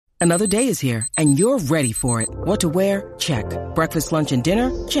Another day is here, and you're ready for it. What to wear? Check. Breakfast, lunch, and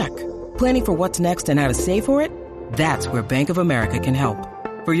dinner? Check. Planning for what's next and how to save for it? That's where Bank of America can help.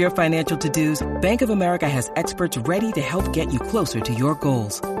 For your financial to-dos, Bank of America has experts ready to help get you closer to your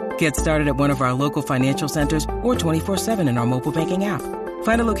goals. Get started at one of our local financial centers or 24/7 in our mobile banking app.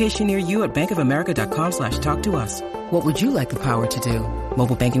 Find a location near you at bankofamerica.com/talktous. What would you like the power to do?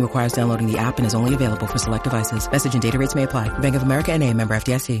 Mobile banking requires downloading the app and is only available for select devices. Message and data rates may apply. Bank of America N.A., member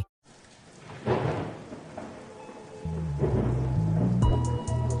FDIC.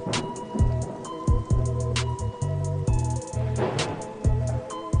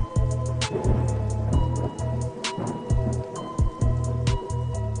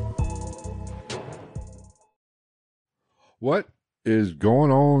 What is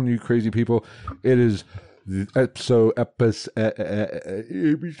going on, you crazy people? It is episode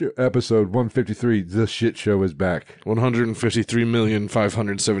 153. The shit show is back.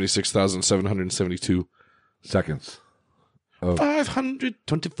 153,576,772 seconds.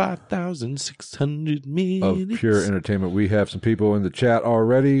 525,600 minutes of pure entertainment. We have some people in the chat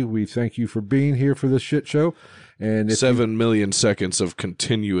already. We thank you for being here for this shit show. And if 7 million seconds of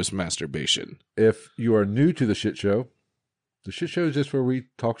continuous masturbation. If you are new to the shit show is just where we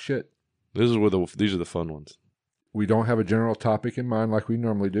talk shit. These are the fun ones. We don't have a general topic in mind like we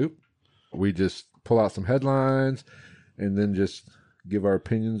normally do. We just pull out some headlines and then just give our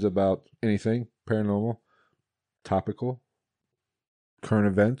opinions about anything paranormal, topical, current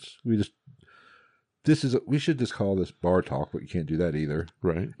events. We should just call this bar talk, but you can't do that either.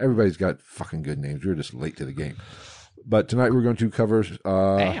 Right. Everybody's got fucking good names. We're just late to the game. But tonight we're going to cover,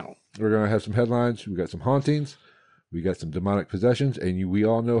 we're going to have some headlines. We got some hauntings. We got some demonic possessions, and we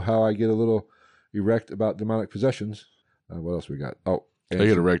all know how I get a little erect about demonic possessions. What else we got? Oh, I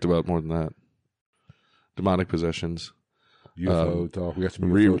get erect about more than that. Demonic possessions. UFO talk. We got some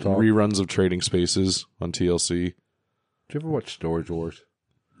UFO talk. Reruns of Trading Spaces on TLC. Did you ever watch Storage Wars?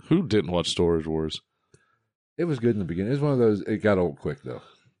 Who didn't watch Storage Wars? It was good in the beginning. It was one of those, it got old quick, though.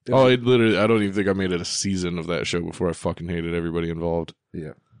 I don't even think I made it a season of that show before I fucking hated everybody involved.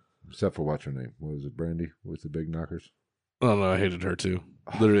 Yeah. Except for what's her name? What was it, Brandy with the big knockers? Oh no, I hated her too.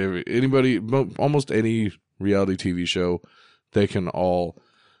 Literally, anybody, almost any reality TV show, they can all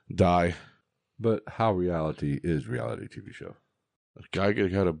die. But how reality is reality TV show? A guy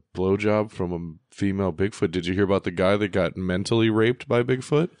got a blowjob from a female Bigfoot. Did you hear about the guy that got mentally raped by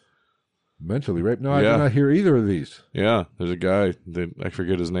Bigfoot? Mentally raped? No, I did not hear either of these. Yeah, there's a guy that I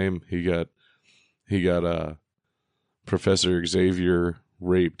forget his name. He got Professor Xavier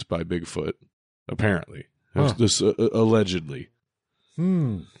raped by Bigfoot, apparently. This allegedly.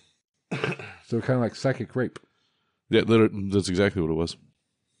 So kind of like psychic rape. Yeah, that's exactly what it was.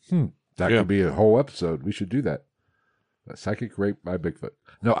 That could be a whole episode. We should do that. A psychic rape by Bigfoot.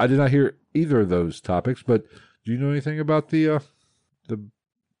 No, I did not hear either of those topics, but do you know anything about the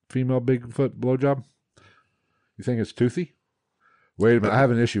female Bigfoot blowjob? You think it's toothy? Wait a minute, I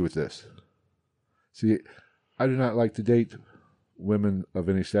have an issue with this. See, I do not like to date women of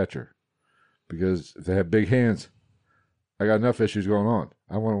any stature because if they have big hands, I got enough issues going on.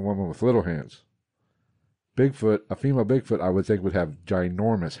 I want a woman with little hands. Bigfoot, a female Bigfoot, I would think would have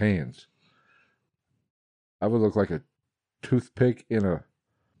ginormous hands. I would look like a toothpick in a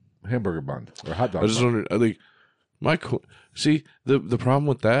hamburger bun or a hot dog. I just wondered. I think see the problem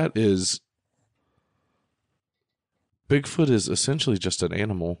with that is Bigfoot is essentially just an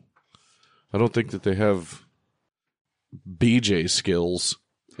animal. I don't think that they have BJ skills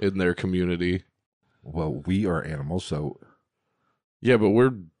in their community. Well, we are animals, so yeah, but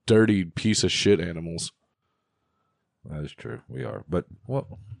we're dirty piece of shit animals. That is true. We are. But what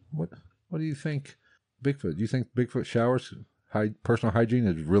do you think, Bigfoot? Do you think Bigfoot showers, personal hygiene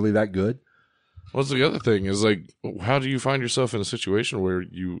is really that good? What's the other thing? Is like, how do you find yourself in a situation where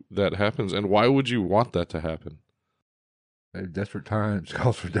that happens, and why would you want that to happen? Desperate times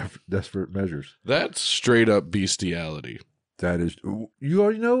calls for desperate measures. That's straight up bestiality. That is, you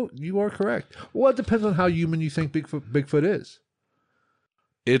already know. You are correct. Well, it depends on how human you think Bigfoot is.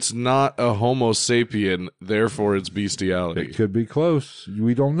 It's not a Homo sapien, therefore it's bestiality. It could be close.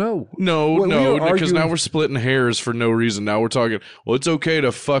 We don't know. No, because now we're splitting hairs for no reason. Now we're talking, well, it's okay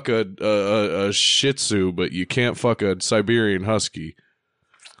to fuck a Shih Tzu, but you can't fuck a Siberian Husky.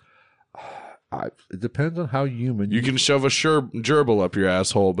 It depends on how human. You can shove a gerbil up your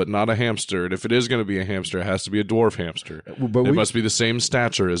asshole, but not a hamster. And if it is going to be a hamster, it has to be a dwarf hamster. But it must be the same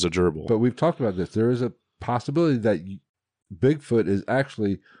stature as a gerbil. But we've talked about this. There is a possibility that Bigfoot is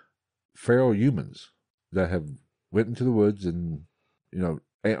actually feral humans that have went into the woods and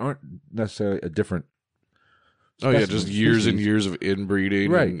aren't necessarily a different Oh, yeah, just years and years of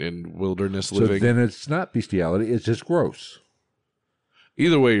inbreeding and wilderness living. So then it's not bestiality, it's just gross.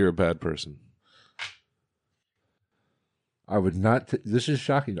 Either way, you're a bad person. I would not. This is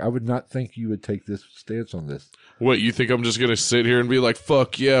shocking. I would not think you would take this stance on this. What, you think I'm just going to sit here and be like,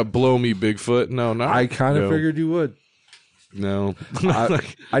 fuck yeah, blow me, Bigfoot? No, not. I kind of figured you would. No.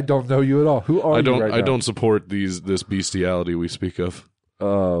 I don't know you at all. Who are you right now? I don't support this bestiality we speak of.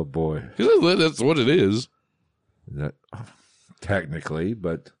 Oh, boy. Because that's what it is. Technically,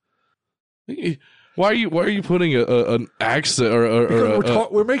 but... Why are you putting an accent or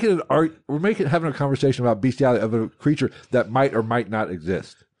we're making having a conversation about bestiality of a creature that might or might not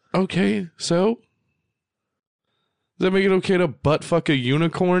exist. Okay, so does that make it okay to butt fuck a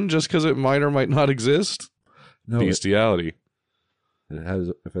unicorn just because it might or might not exist? No, bestiality.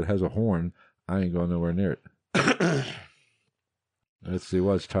 If it has a horn, I ain't going nowhere near it. Let's see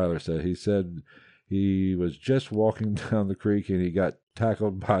what Tyler said. He said he was just walking down the creek and he got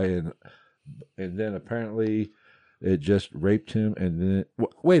tackled by and then apparently it just raped him. And then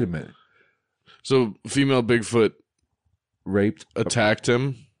wait a minute. So female Bigfoot attacked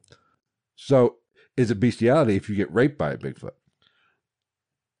him. So is it bestiality if you get raped by a Bigfoot?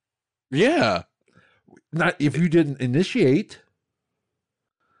 Yeah. Not if you didn't initiate.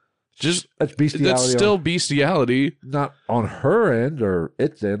 That's bestiality. That's still bestiality. Not on her end or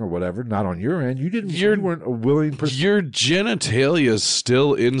its end or whatever. Not on your end. You weren't a willing person. Your genitalia is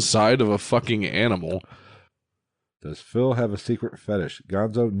still inside of a fucking animal. Does Phil have a secret fetish?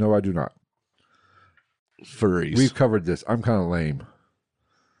 Gonzo? No, I do not. Furries. We've covered this. I'm kind of lame.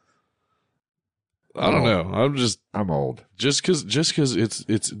 I don't know. I'm old. Just because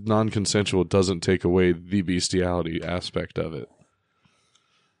it's non-consensual doesn't take away the bestiality aspect of it.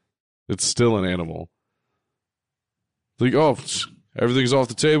 It's still an animal. Like, everything's off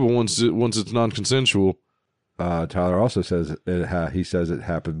the table once it's non-consensual. Tyler also says he says it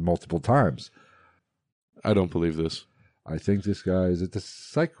happened multiple times. I don't believe this. I think this guy is at the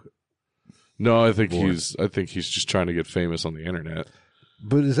psych. No, I think he's just trying to get famous on the internet.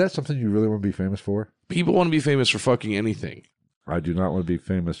 But is that something you really want to be famous for? People want to be famous for fucking anything. I do not want to be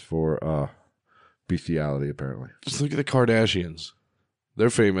famous for bestiality, apparently. Just look at the Kardashians. They're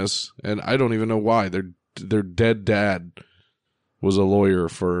famous, and I don't even know why. Their dead dad was a lawyer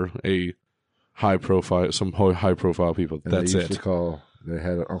for some high profile people. And that's it. They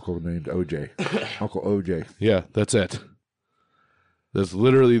had an uncle named OJ. Uncle OJ. Yeah, that's it. That's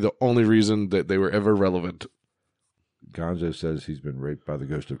literally the only reason that they were ever relevant. Gonzo says he's been raped by the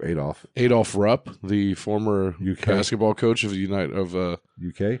ghost of Adolf. Adolf Rupp, the former basketball coach of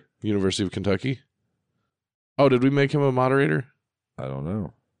UK? University of Kentucky. Oh, did we make him a moderator? I don't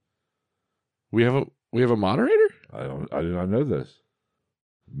know. We have a moderator? I did not know this.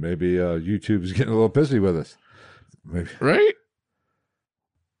 Maybe YouTube is getting a little pissy with us. Maybe. Right?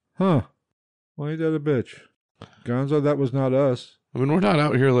 Huh. Why ain't that a bitch? Gonzo, that was not us. I mean, we're not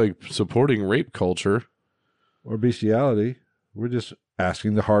out here like supporting rape culture. Or bestiality. We're just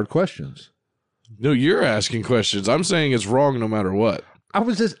asking the hard questions. No, you're asking questions. I'm saying it's wrong no matter what. I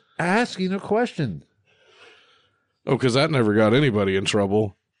was just asking a question. Oh, because that never got anybody in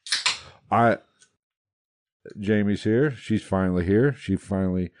trouble. Jamie's here. She's finally here. She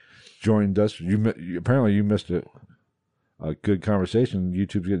finally joined us. Apparently you missed a good conversation.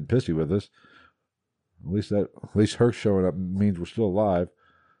 YouTube's getting pissy with us. At least her showing up means we're still alive.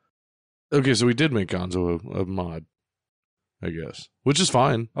 Okay, so we did make Gonzo a mod, I guess, which is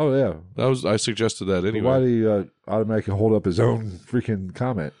fine. Oh yeah, I suggested that anyway. But why do you automatically hold up his own freaking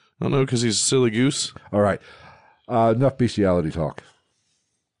comment? I don't know, because he's a silly goose. All right, enough bestiality talk.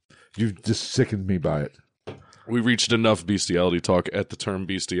 You've just sickened me by it. We reached enough bestiality talk at the term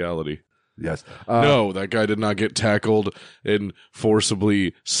bestiality. Yes. No, that guy did not get tackled and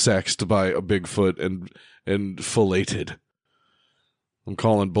forcibly sexed by a Bigfoot and filleted. I'm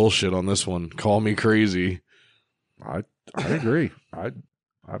calling bullshit on this one. Call me crazy. I agree. I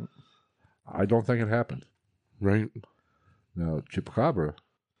don't think it happened. Right? No, Chupacabra,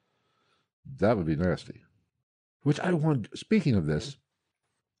 that would be nasty. Which I want. Speaking of this,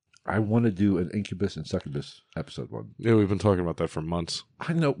 I want to do an Incubus and Succubus episode one. Yeah, we've been talking about that for months.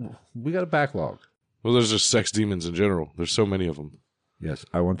 I know. We got a backlog. Well, there's just sex demons in general. There's so many of them. Yes,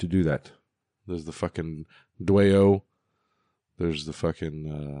 I want to do that. There's the fucking Dueo. There's the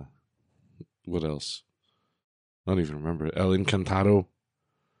fucking, what else? I don't even remember. El Encantado.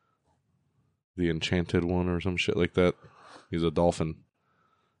 The Enchanted one or some shit like that. He's a dolphin.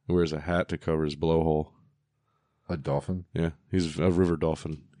 He wears a hat to cover his blowhole. A dolphin? Yeah, he's a river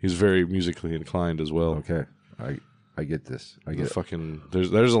dolphin. He's very musically inclined as well. Okay, I get this. I get fucking.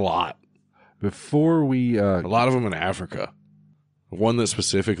 There's a lot. Before we A lot of them in Africa. One that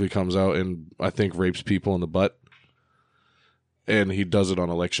specifically comes out and I think rapes people in the butt. And he does it on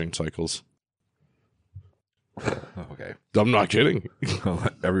election cycles. okay. I'm not kidding.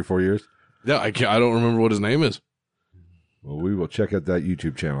 Every 4 years? Yeah, I don't remember what his name is. Well, we will check out that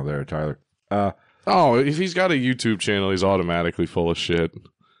YouTube channel there, Tyler. Oh, if he's got a YouTube channel, he's automatically full of shit.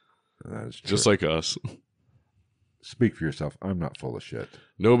 That's true. Just like us. Speak for yourself. I'm not full of shit.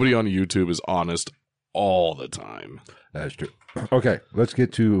 Nobody on YouTube is honest all the time. That's true. Okay, let's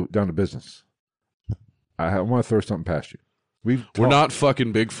get down to business. I want to throw something past you. We're not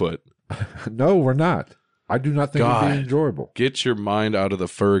fucking Bigfoot. No, we're not. I do not think it would be enjoyable. Get your mind out of the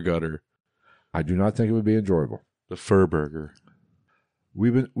fur gutter. I do not think it would be enjoyable. The fur burger.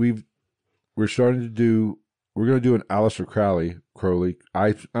 We're starting to do. We're going to do an Aleister Crowley.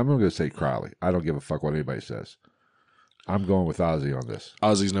 I'm going to say Crowley. I don't give a fuck what anybody says. I'm going with Ozzy on this.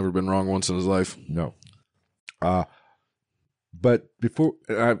 Ozzy's never been wrong once in his life. No. But before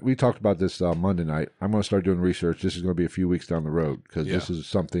we talked about this Monday night, I'm going to start doing research. This is going to be a few weeks down the road because this is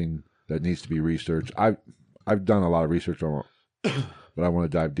something that needs to be researched. I've done a lot of research on it, but I want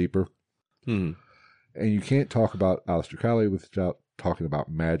to dive deeper. And you can't talk about Aleister Crowley without talking about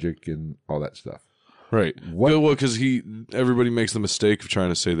magic and all that stuff. Right. Well, because everybody makes the mistake of trying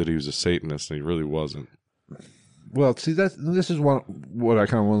to say that he was a Satanist, and he really wasn't. Well, see, this is what I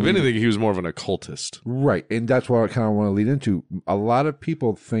kind of want to If anything, he was more of an occultist. Right, and that's what I kind of want to lead into. A lot of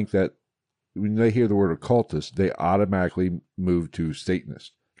people think that when they hear the word occultist, they automatically move to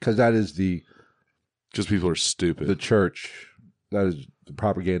Satanist. Because that is because people are stupid. The church. That is the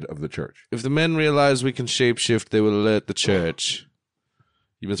propaganda of the church. If the men realize we can shapeshift, they will alert the church.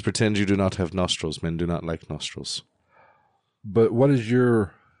 You must pretend you do not have nostrils. Men do not like nostrils. But what is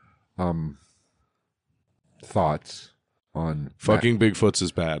your thoughts on fucking Bigfoots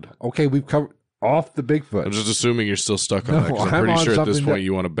is bad? Okay, we've covered off the Bigfoot. I'm just assuming you're still stuck on that because I'm pretty sure at this point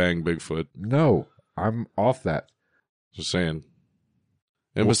you want to bang Bigfoot. No, I'm off that. Just saying.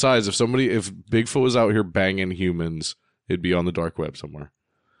 And besides, if Bigfoot was out here banging humans, it'd be on the dark web somewhere.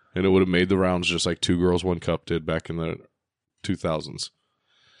 And it would have made the rounds just like Two Girls, One Cup did back in the 2000s.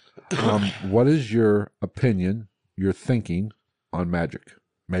 What is your opinion, your thinking on magic?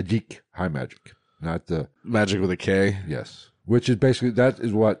 High magic. Not the... Magic with a K? Yes. Which is basically, that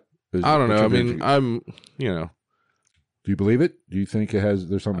is what... I don't know. I mean, Do you believe it? Do you think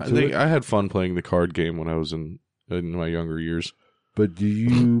there's something to it? I had fun playing the card game when I was in my younger years. But do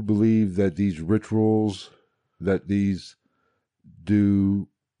you believe that these rituals, that these do...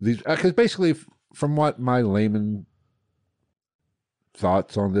 Because basically, from what my layman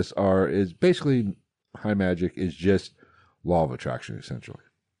thoughts on this is basically high magic is just law of attraction, essentially.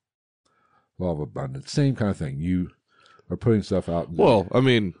 Law of abundance. Same kind of thing. You are putting stuff out. Well, I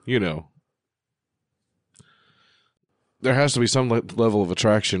mean, there has to be some level of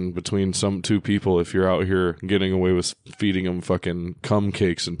attraction between two people if you're out here getting away with feeding them fucking cum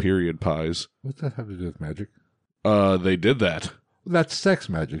cakes and period pies. What does that have to do with magic? They did that. That's sex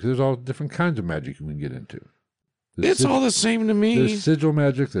magic. There's all different kinds of magic you can get into. It's all the same to me. There's sigil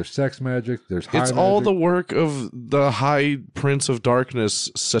magic, there's sex magic, there's high magic. It's all the work of the High Prince of Darkness,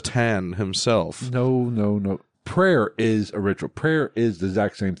 Satan himself. No. Prayer is a ritual. Prayer is the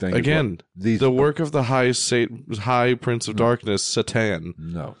exact same thing. Again, the work of the High Prince of Darkness, Satan.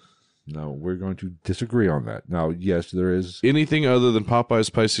 No, we're going to disagree on that. Now, yes, there is... Anything other than Popeye's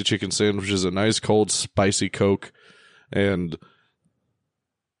spicy chicken sandwiches, a nice cold spicy Coke, and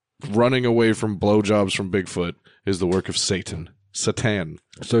running away from blowjobs from Bigfoot is the work of Satan. So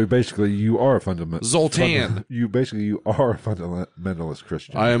basically, you are a fundamentalist. Zoltan. You are a fundamentalist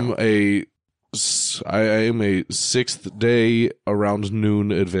Christian. I am a 6th day around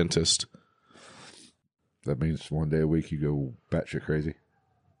noon Adventist. That means one day a week you go batshit crazy.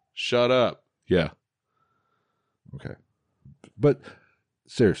 Shut up. Yeah. Okay. But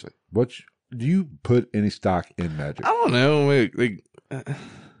seriously, do you put any stock in magic? I don't know.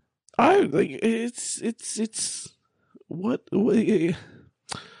 It's what who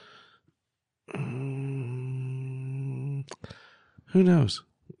knows?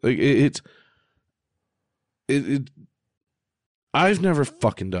 I've never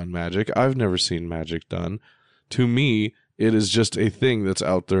fucking done magic. I've never seen magic done. To me, it is just a thing that's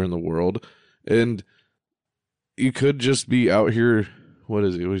out there in the world, and you could just be out here. What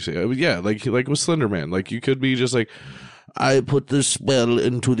is it? What do you say? Yeah, like with Slender Man. Like you could be just like, I put this spell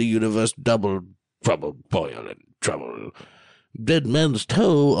into the universe, double trouble, boil and trouble, dead man's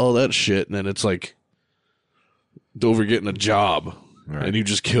toe, all that shit, and then it's like over getting a job, right. And you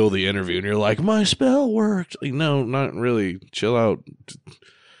just kill the interview, and you're like, my spell worked. Like, no, not really. Chill out.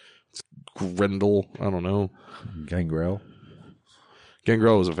 It's Grendel. I don't know. Gangrel.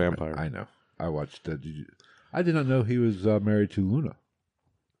 Gangrel was a vampire. I know. I watched that. I did not know he was married to Luna.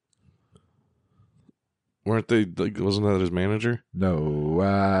 Weren't they? Like, wasn't that his manager?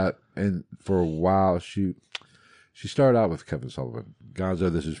 No. And for a while, she started out with Kevin Sullivan.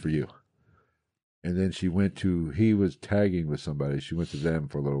 Gonzo, this is for you. And then he was tagging with somebody. She went to them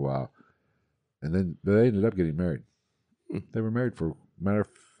for a little while. And then they ended up getting married. They were married for, matter of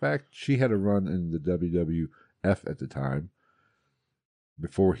fact, she had a run in the WWF at the time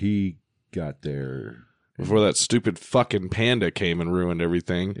before he got there. Before that stupid fucking panda came and ruined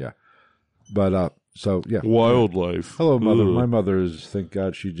everything. Yeah. But, so, yeah. Wildlife. Hello, Mother. Ugh. My mother is, thank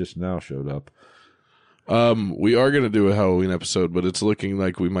God she just now showed up. We are going to do a Halloween episode, but it's looking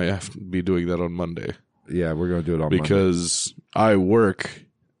like we might have to be doing that on Monday. Yeah, we're going to do it on Monday. Because I work,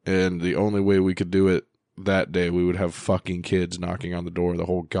 and the only way we could do it that day, we would have fucking kids knocking on the door the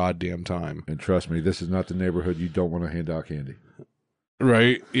whole goddamn time. And trust me, this is not the neighborhood you don't want to hand out candy.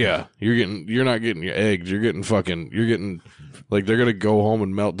 Right? Yeah. You're not getting your eggs. You're getting, like, they're going to go home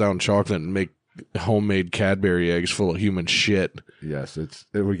and melt down chocolate and make homemade Cadbury eggs full of human shit. Yes, it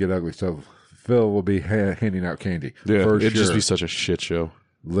would get ugly. So Phil will be handing out candy. Yeah, it'd sure. just be such a shit show.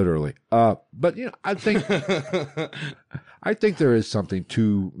 Literally. But I think there is something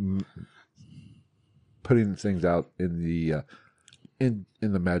to putting things out in the in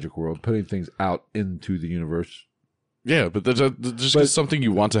the magic world, putting things out into the universe. Yeah, but just because something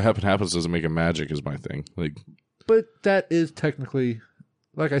you want to happens doesn't make it magic is my thing. Like, but that is technically,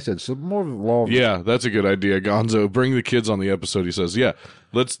 like I said, some more of a law. Yeah, that's a good idea, Gonzo. Bring the kids on the episode. He says, "Yeah,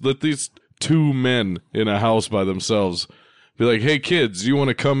 let these two men in a house by themselves be like, hey kids, you want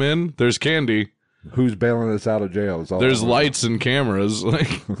to come in? There's candy. Who's bailing us out of jail? There's lights and cameras."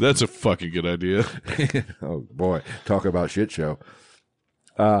 Like, that's a fucking good idea. Oh boy, talk about shit show.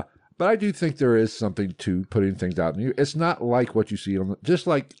 But I do think there is something to putting things out. It's not like what you see on just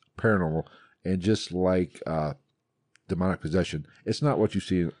like paranormal and just like demonic possession. It's not what you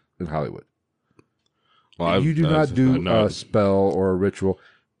see in Hollywood. Well, you do not do a spell or a ritual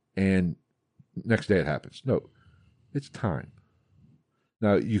and next day it happens. No, it's time.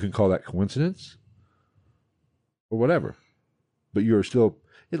 Now, you can call that coincidence or whatever, but you're still,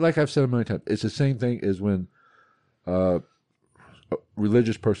 like I've said a million times, it's the same thing as when a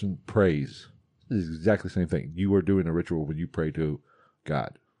religious person prays. It's exactly the same thing. You are doing a ritual when you pray to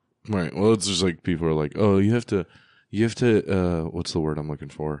God. Right. Well, it's just like people are like, oh, you have to, what's the word I'm looking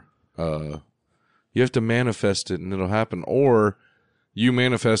for? You have to manifest it and it'll happen. Or you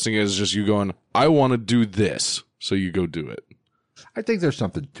manifesting it is just you going, I want to do this. So you go do it. I think there's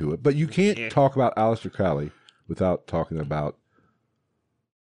something to it, but you can't talk about Aleister Crowley without talking about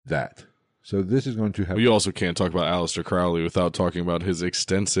that. So this is going to have... We also can't talk about Aleister Crowley without talking about his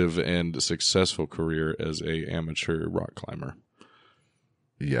extensive and successful career as an amateur rock climber.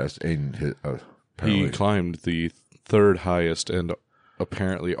 Yes, and he climbed the third highest and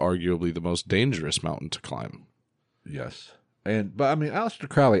apparently arguably the most dangerous mountain to climb. Yes. But I mean, Aleister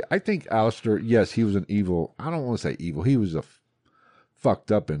Crowley, I think Aleister, yes, he was an evil, I don't want to say evil, he was a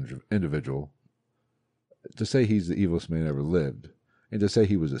fucked up individual. To say he's the evilest man ever lived, and to say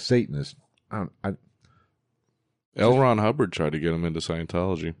he was a Satanist, L. Ron Hubbard tried to get him into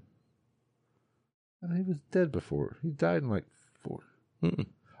Scientology. He was dead before. He died in like 4. Mm-mm.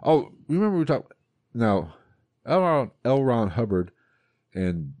 Oh, remember we talked, no, L. Ron Hubbard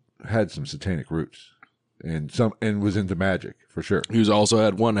and had some satanic roots. And was into magic for sure. He's also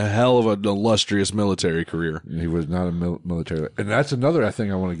had one hell of an illustrious military career. He was not a military, and that's another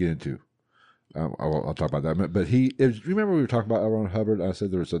thing I want to get into. I'll talk about that. But remember we were talking about L. Ron Hubbard? I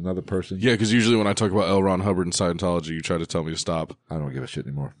said there was another person. Yeah, because usually when I talk about L. Ron Hubbard and Scientology, you try to tell me to stop. I don't give a shit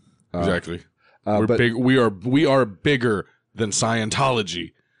anymore. Exactly. We're big. We are bigger than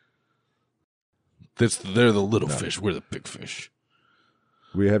Scientology. They're the little fish. We're the big fish.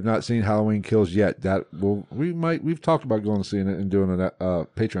 We have not seen Halloween Kills yet. We've talked about going to see it and doing a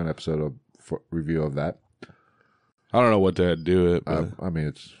Patreon episode review of that. I don't know what to do it. I mean,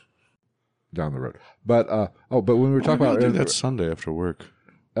 it's down the road. But but when we were talking about do that Sunday after work,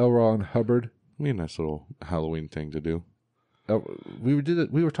 L. Ron Hubbard, a nice little Halloween thing to do. We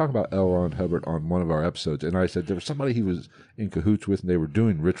were talking about L. Ron Hubbard on one of our episodes, and I said there was somebody he was in cahoots with, and they were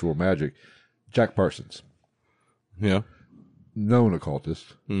doing ritual magic. Jack Parsons. Yeah. Known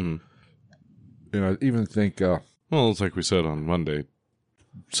occultist. Mm-hmm. And I even think... well, it's like we said on Monday,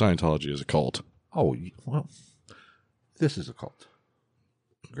 Scientology is a cult. Oh, well, this is a cult.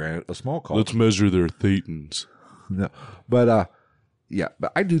 Granted, a small cult. Let's measure their thetans. No, but, yeah,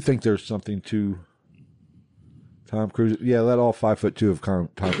 but I do think there's something to Tom Cruise. Yeah, let all 5'2" of Tom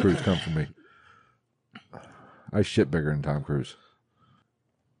Cruise come from me. I shit bigger than Tom Cruise.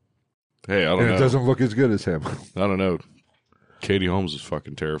 Hey, I don't know. And it doesn't look as good as him. I don't know. Katie Holmes is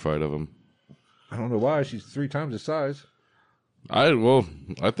fucking terrified of him. I don't know why. She's 3 times his size. I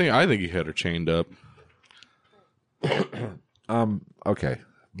think he had her chained up. Okay.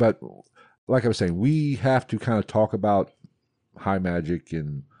 But like I was saying, we have to kind of talk about high magic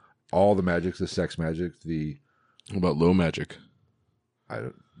and all the magics, the sex magic, What about low magic? I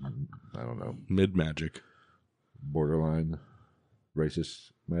don't know. Mid magic. Borderline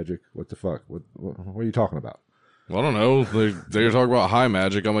racist magic. What the fuck? What are you talking about? Well, I don't know. They're talking about high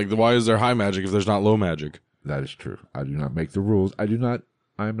magic. I'm like, why is there high magic if there's not low magic? That is true. I do not make the rules. I am not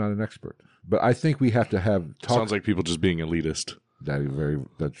an expert. But I think we have to have talk. Sounds like people just being elitist. That's very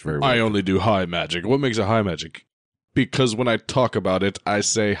I weird. only do high magic. What makes it high magic? Because when I talk about it, I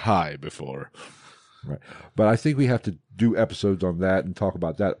say hi before. Right. But I think we have to do episodes on that and talk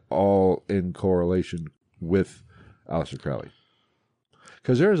about that all in correlation with Aleister Crowley.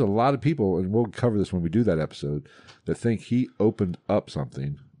 Because there's a lot of people, and we'll cover this when we do that episode, that think he opened up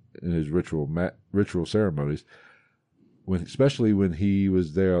something in his ritual ceremonies, especially when he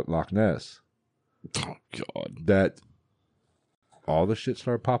was there at Loch Ness. Oh, God. That all the shit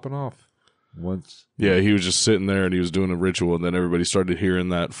started popping off once. Yeah, he was just sitting there and he was doing a ritual, and then everybody started hearing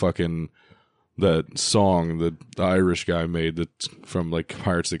that song that the Irish guy made that's from like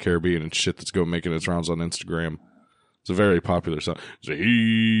Pirates of the Caribbean and shit that's making its rounds on Instagram. It's a very popular song. It's a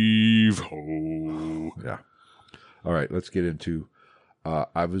heave ho. Yeah. All right, let's get into.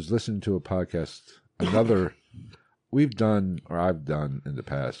 I was listening to a podcast. I've done in the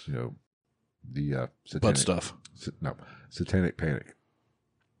past. The satanic Butt stuff. Satanic Panic.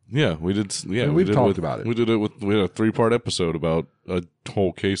 Yeah, we did. Yeah, and we've talked about it. We had a 3-part episode about a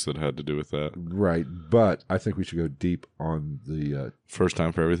whole case that had to do with that. Right, but I think we should go deep on the First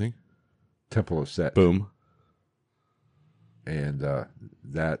time for everything. Temple of Set. Boom. And the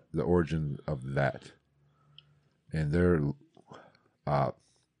origin of that, and their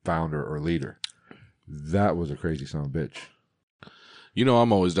founder or leader. That was a crazy son of a bitch.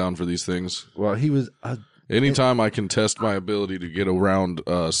 I'm always down for these things. Well, he was. Anytime I can test my ability to get around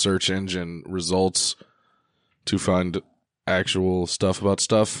search engine results to find actual stuff about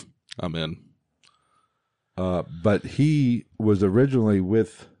stuff, I'm in. But he was originally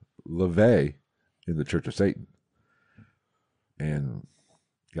with LaVey in the Church of Satan and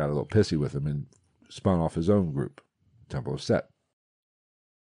got a little pissy with him and spun off his own group, Temple of Set.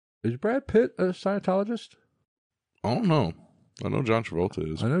 Is Brad Pitt a Scientologist? I don't know. I know John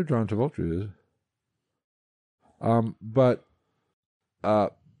Travolta is. I know John Travolta is. But I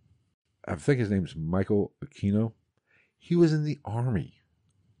think his name's Michael Aquino. He was in the Army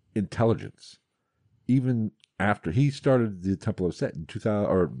intelligence even after he started the Temple of Set in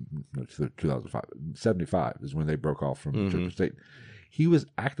 2005. 75 is when they broke off from the Church of Satan. He was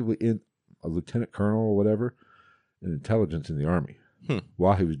actively in a lieutenant colonel or whatever in intelligence in the Army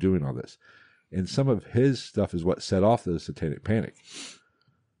while he was doing all this. And some of his stuff is what set off the Satanic Panic.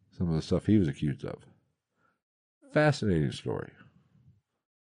 Some of the stuff he was accused of. Fascinating story.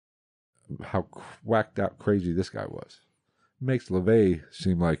 How whacked out crazy this guy was. Makes LaVey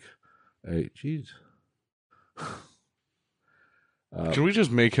seem like, hey, jeez. Can we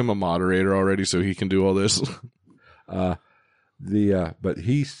just make him a moderator already so he can do all this? But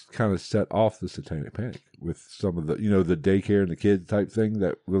he kind of set off the Satanic Panic with some of the, the daycare and the kid type thing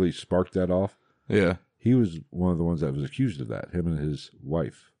that really sparked that off. Yeah. He was one of the ones that was accused of that, him and his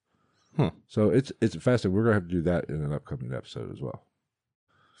wife. So it's fascinating. We're going to have to do that in an upcoming episode as well.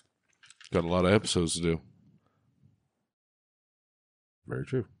 Got a lot of episodes to do. Very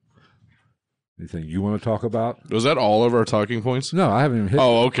true. Anything you want to talk about? Was that all of our talking points? No, I haven't even hit.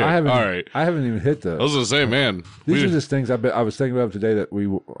 Oh, okay. All right. I haven't even hit I was going to say, man. These are just things I was thinking about today that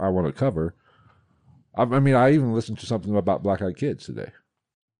I want to cover. I even listened to something about Black Eyed Kids today.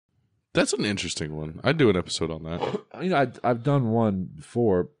 That's an interesting one. I'd do an episode on that. I've done one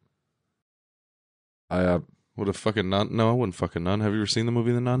before. What a fucking nun? No, I wouldn't fucking nun. Have you ever seen the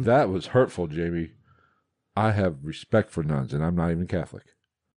movie The Nun? That was hurtful, Jamie. I have respect for nuns, and I'm not even Catholic.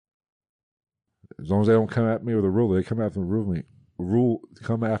 As long as they don't come at me with a ruler, they come after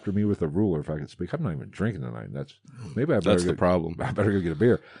come after me with a ruler. If I can speak, I'm not even drinking tonight. That's the problem. I better go get a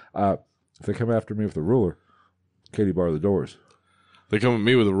beer. If they come after me with a ruler, Katie, bar the doors. They come at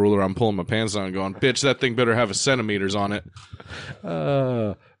me with a ruler. I'm pulling my pants down and going, "Bitch, that thing better have a centimeters on it."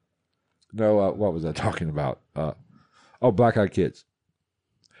 No, what was I talking about? Black Eyed Kids.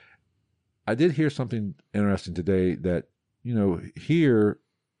 I did hear something interesting today that, here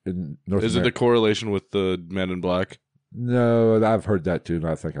in North Is it the America. correlation with the Men in Black? No, I've heard that too, and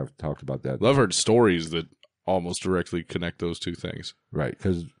I think I've talked about that. I've heard stories that almost directly connect those two things. Right,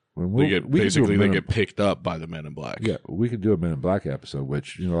 because when They get picked up by the Men in Black. Yeah, we could do a Men in Black episode,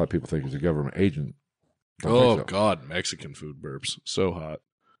 which a lot of people think is a government agent. Don't Oh think so. God, Mexican food burps. So hot.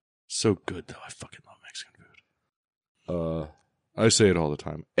 So good though. I fucking love Mexican food. I say it all the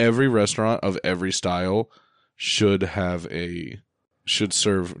time. Every restaurant of every style should serve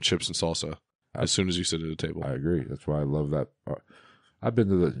chips and salsa as soon as you sit at a table. I agree. That's why I love that. I've been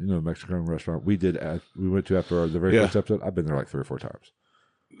to the Mexican restaurant we went to after the very first episode. I've been there like 3 or 4 times.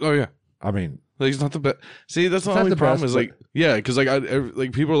 Oh yeah. I mean, Like, it's not the best. See, that's the It's not only the problem. best, Is like, yeah, because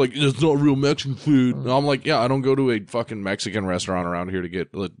like people are like, it's not real Mexican food. And I'm like, yeah, I don't go to a fucking Mexican restaurant around here to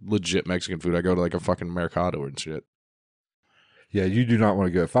get legit Mexican food. I go to like a fucking Mercado and shit. yeah, you do not want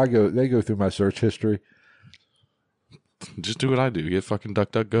to go. If I go, they go through my search history. Just do what I do. Get fucking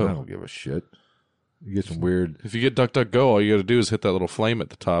DuckDuckGo. I don't give a shit. You get some weird. If you get DuckDuckGo, all you got to do is hit that little flame at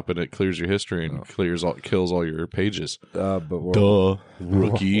the top, and it clears your history and kills all your pages. But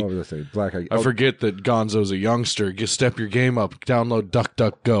Rookie. What was I saying? Black. I forget that Gonzo's a youngster. Step your game up. Download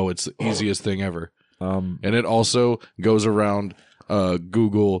DuckDuckGo. It's the easiest thing ever. And it also goes around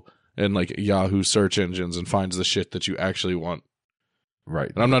Google and like Yahoo search engines and finds the shit that you actually want.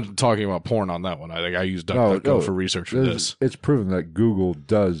 Right. And I'm not talking about porn on that one. I use DuckDuckGo for research for this. It's proven that Google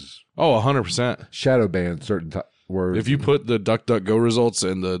does Oh, 100%. shadow ban certain words. If you put the DuckDuckGo results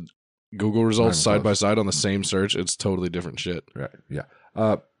and the Google results I'm side by close. side on the same search, it's totally different shit. Right.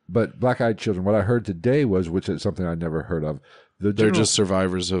 Yeah. But black-eyed children. What I heard today was, which is something I never heard of. They're just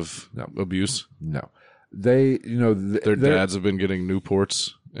survivors of abuse. no. They, Their dads have been getting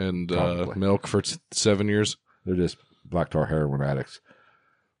Newports and Probably. milk for 7 years. They're just black tar heroin addicts.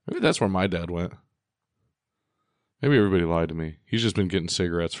 Maybe that's where my dad went. Maybe everybody lied to me. He's just been getting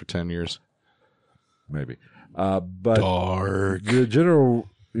cigarettes for 10 years. Maybe. But Dark. the general,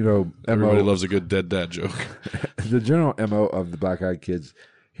 Everybody MO, loves a good dead dad joke. the general MO of the black-eyed kids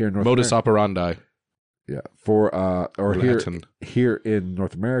here in North Modus America. operandi. Yeah. Or Latin. here in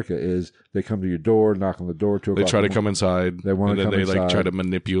North America is they come to your door, knock on the door, 2 They o'clock. try to come inside. They wanna and then come they like inside. try to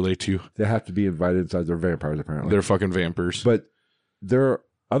manipulate you. They have to be invited inside. They're vampires, apparently. They're fucking vampires. But there are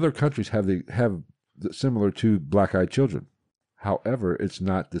other countries have similar to black-eyed children. However, it's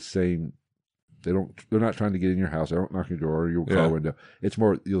not the same. They're not trying to get in your house. They don't knock on your door or your car window. It's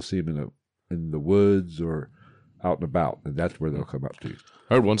more you'll see them in the woods or out and about, and that's where they'll come up to you.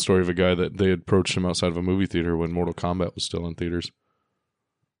 I heard one story of a guy that they approached him outside of a movie theater when Mortal Kombat was still in theaters.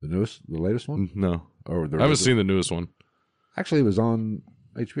 The latest one? No. Or I haven't seen the newest one. Actually, it was on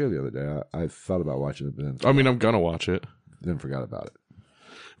HBO the other day. I thought about watching it, but then I mean, I'm going to watch it. forgot about it.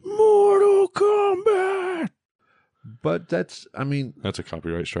 Mortal Kombat! But that's That's a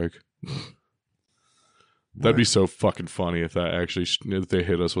copyright strike. That'd be so fucking funny if if they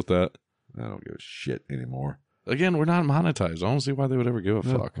hit us with that. I don't give a shit anymore. Again, we're not monetized. I don't see why they would ever give a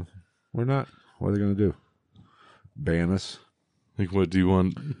fuck. We're not. What are they going to do? Ban us? Like, what do you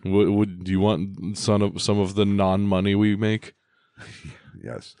want? What do you want? Some of the non-money we make?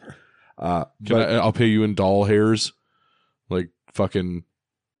 Yes. I'll pay you in doll hairs, like fucking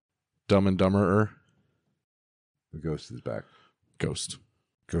Dumb and Dumberer. The ghost is back. Ghost.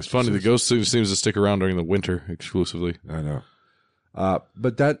 Ghost. It's funny. The ghost seems to stick around during the winter exclusively. I know.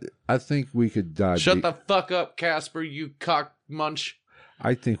 But I think we could dive. Shut the fuck up, Casper, you cock munch.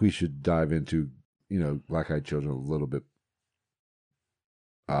 I think we should dive into, black-eyed children a little bit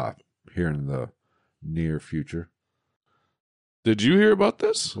here in the near future. Did you hear about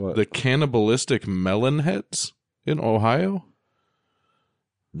this? What? The cannibalistic melon heads in Ohio?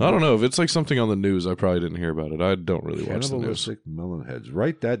 I don't know. If it's like something on the news, I probably didn't hear about it. I don't really watch the news. Cannibalistic melon heads.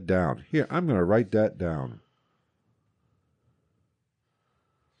 Write that down. Here, I'm going to write that down.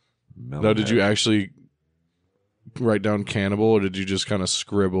 Now, did you actually write down cannibal, or did you just kind of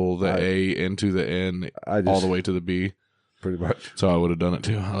scribble the A into the N all the way to the B? Pretty much. So I would have done it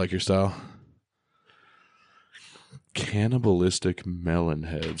too. I like your style. Cannibalistic melon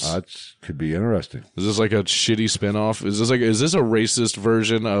heads. That could be interesting. Is this like a shitty spinoff? Is this a racist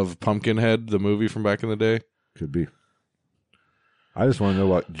version of Pumpkinhead, the movie from back in the day? Could be. I just want to know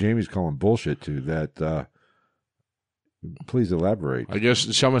what Jamie's calling bullshit to that. Please elaborate. I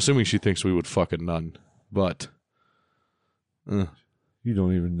guess I'm assuming she thinks we would fuck a nun, but You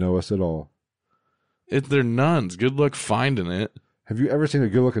don't even know us at all. they're nuns. Good luck finding it. Have you ever seen a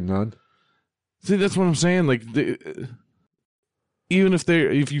good-looking nun? See, that's what I'm saying. Like, even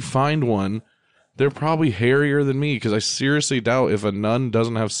if you find one, they're probably hairier than me, because I seriously doubt if a nun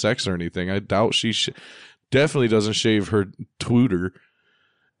doesn't have sex or anything. I doubt she definitely doesn't shave her tweeter,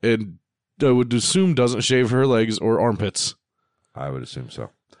 and I would assume doesn't shave her legs or armpits. I would assume so.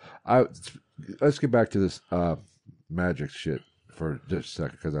 Let's get back to this magic shit for just a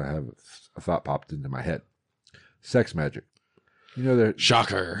second, because I have a thought popped into my head. Sex magic. You know, they're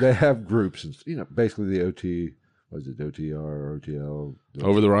Shocker. They have groups, and you know, basically the OT. Was it OTR or OTL?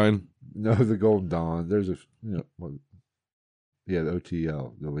 Over the Rhine? No, the Golden Dawn. There's a the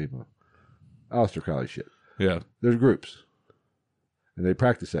OTL, the Lima, Aleister Crowley shit. Yeah. There's groups, and they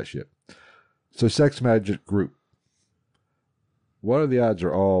practice that shit. So, sex magic group. What are the odds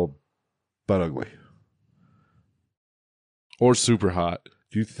are all butt ugly? Or super hot.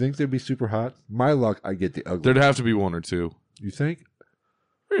 Do you think they'd be super hot? My luck, I get the ugly. There'd have to be one or two. You think?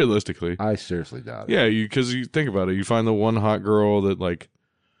 Realistically. I seriously doubt it. Yeah, because you think about it. You find the one hot girl that, like,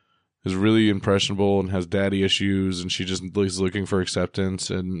 is really impressionable and has daddy issues, and she just is looking for acceptance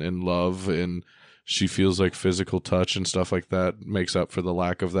and love, and she feels like physical touch and stuff like that makes up for the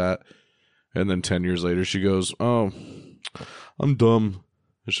lack of that. And then 10 years later, she goes, "Oh, I'm dumb.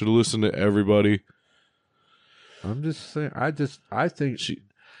 I should have listened to everybody." I'm just saying. I think She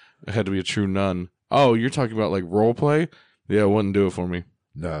had to be a true nun. Oh, you're talking about like role play? Yeah, it wouldn't do it for me.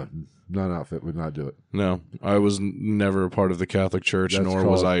 no, nun outfit would not do it. No, I was never a part of the Catholic Church, That's nor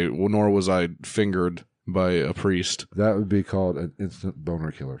was I fingered by a priest. That would be called an instant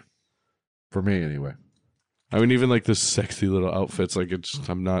boner killer, for me anyway. I mean, even like the sexy little outfits, like I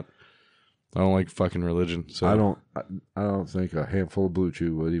don't like fucking religion. So I don't think a handful of Blue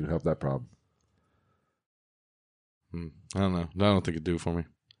Chew would even help that problem. I don't know. I don't think it'd do it for me.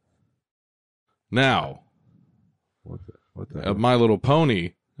 Now, What the hell? My Little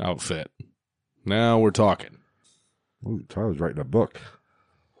Pony outfit. Now we're talking. Ooh, Tyler's writing a book.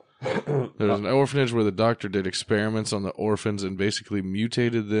 There's an orphanage where the doctor did experiments on the orphans and basically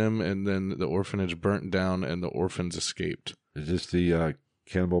mutated them, and then the orphanage burnt down and the orphans escaped. Is this the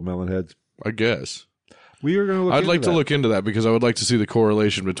Cannibal Melonheads? I guess. We are going to look. I'd like to look into that because I would like to see the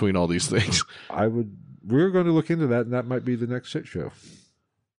correlation between all these things. We're going to look into that, and that might be the next shit show.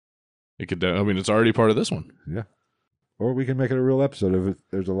 It could. I mean, it's already part of this one. Yeah. Or we can make it a real episode if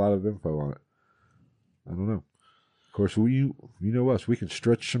there's a lot of info on it. I don't know. Of course, you know us. We can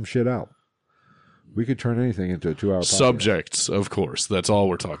stretch some shit out. We could turn anything into a 2-hour podcast. Subjects, of course. That's all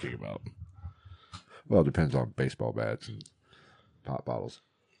we're talking about. Well, it depends on baseball bats and pop bottles.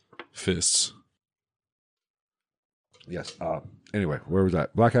 Fists. Yes. Anyway, where was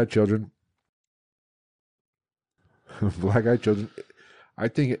that? Black Eyed Children. Black Eyed Children. I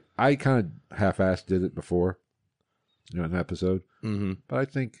think I kind of half-assed did it before, in an episode. Mm-hmm. But I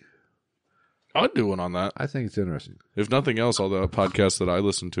think I'd do one on that. it's interesting. If nothing else, all the podcasts that I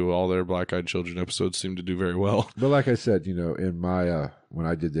listen to, all their Black Eyed Children episodes seem to do very well. But like I said, in my when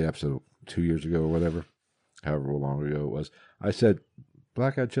I did the episode 2 years ago or whatever, however long ago it was, I said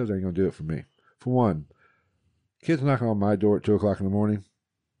Black Eyed Children ain't gonna do it for me. For one, kids knocking on my door at 2:00 in the morning.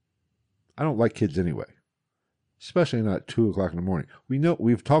 I don't like kids anyway, especially not at 2:00 in the morning.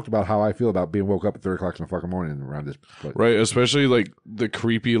 We've talked about how I feel about being woke up at 3:00 in the fucking morning around this place. Right, especially like the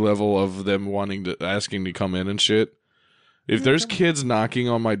creepy level of them asking to come in and shit. If there's kids knocking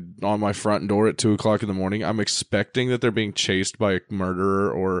on my front door at 2:00 in the morning, I'm expecting that they're being chased by a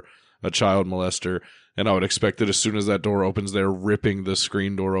murderer or a child molester, and I would expect that as soon as that door opens, they're ripping the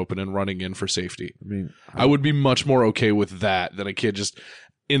screen door open and running in for safety. I mean, I would be much more okay with that than a kid just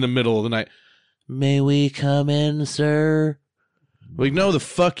in the middle of the night. May we come in, sir? Like, no, the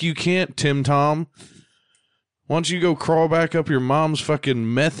fuck you can't, Tim Tom. Why don't you go crawl back up your mom's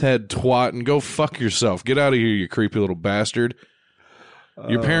fucking meth head twat and go fuck yourself? Get out of here, you creepy little bastard.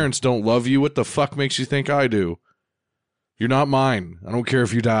 Your parents don't love you. What the fuck makes you think I do? You're not mine. I don't care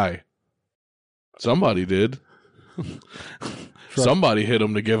if you die. Somebody did. Somebody hit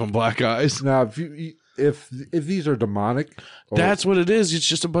him to give him black eyes. now if these are demonic, That's what it is. It's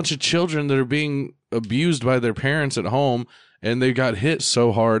just a bunch of children that are being abused by their parents at home, and they got hit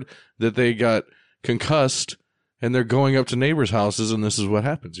so hard that they got concussed, and they're going up to neighbors' houses, and this is what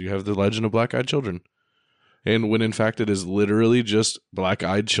happens. You have the legend of black-eyed children. And when in fact it is literally just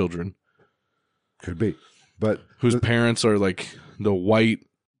black-eyed children. could be, but Whose parents are like the white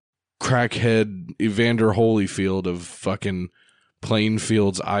crackhead Evander Holyfield of fucking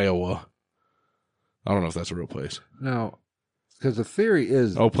Plainfields, Iowa. I don't know if that's a real place. now because the theory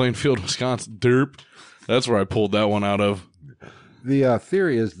is Plainfield, Wisconsin. Derp. That's where I pulled that one out of. the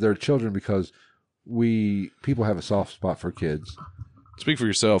theory is they're children because people have a soft spot for kids. Speak for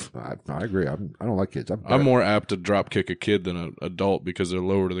yourself. I agree. I don't like kids. I'm more apt to drop kick a kid than an adult because they're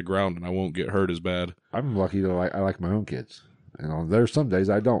lower to the ground and I won't get hurt as bad. I'm lucky to I like my own kids. There's some days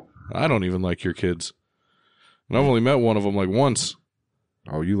I don't. I don't even like your kids. And I've only met one of them like once.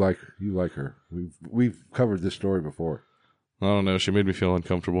 Oh, you like her. We've covered this story before. I don't know. She made me feel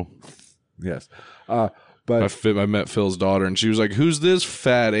uncomfortable. Yes. But I met Phil's daughter, and she was like, "Who's this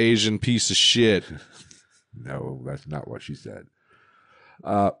fat Asian piece of shit?" no, that's not what she said.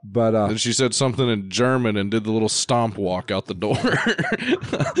 And she said something in German and did the little stomp walk out the door.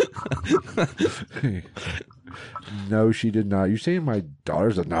 No, she did not. You saying my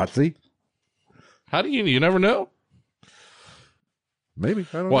daughter's a Nazi? How do you never know? Maybe.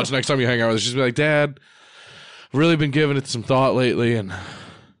 I don't know. Watch next time you hang out with her. She's be like, "Dad, I've really been giving it some thought lately, and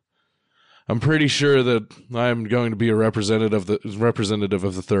I'm pretty sure that I'm going to be a representative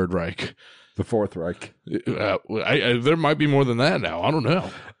of the Third Reich." The Fourth Reich. There might be more than that now. I don't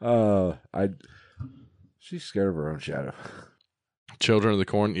know. She's scared of her own shadow. Children of the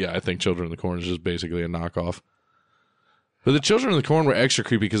Corn. Yeah, I think Children of the Corn is just basically a knockoff. But the Children of the Corn were extra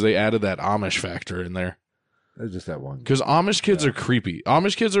creepy because they added that Amish factor in there. It's just that one. Because Amish kids are creepy.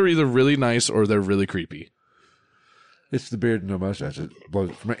 Amish kids are either really nice or they're really creepy. It's the beard and no mustache. It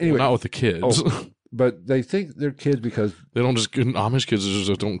blows it from anyway. Not with the kids. Oh, but they think they're kids because they don't just Amish kids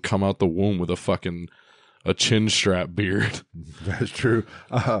just don't come out the womb with a chin strap beard. That's true.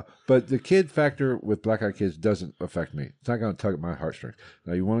 But the kid factor with black-eyed kids doesn't affect me. It's not going to tug at my heartstrings.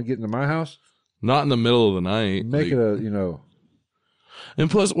 Now, you want to get into my house? Not in the middle of the night. Make it a, and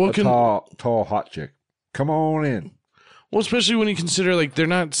plus, tall, hot chick. Come on in. Well, especially when you consider, like, they're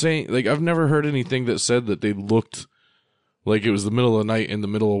not saying, like, I've never heard anything that said that they looked like it was the middle of the night in the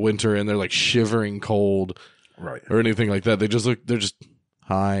middle of winter and they're, like, shivering cold. Right. Or anything like that. They're just,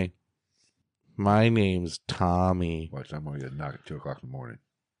 "Hi, my name's Tommy." Watch, I'm going to get a knock at 2 o'clock in the morning.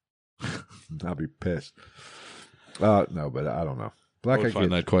 I'll be pissed. No, but I don't know. I would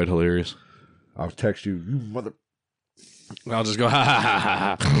find that quite hilarious. I'll text you, you mother... I'll just go, ha, ha, ha,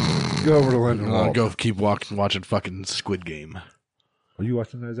 ha, ha. Go over to London. I'll go keep watching fucking Squid Game. Are you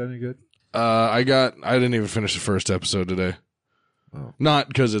watching that? Is that any good? I didn't even finish the first episode today. Oh. Not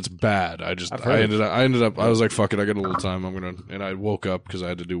because it's bad. I ended up, I was like, fuck it, I got a little time. And I woke up because I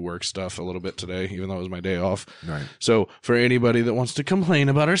had to do work stuff a little bit today, even though it was my day off. Right. So for anybody that wants to complain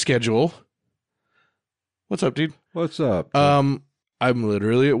about our schedule, what's up, dude? What's up? I'm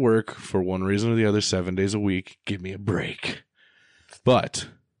literally at work for one reason or the other 7 days a week. Give me a break. But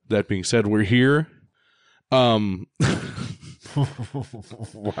that being said, we're here. What?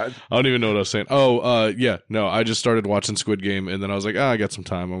 I don't even know what I was saying. Oh, yeah. No, I just started watching Squid Game, and then I was like, I got some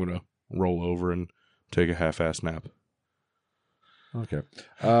time. I'm going to roll over and take a half-ass nap. Okay.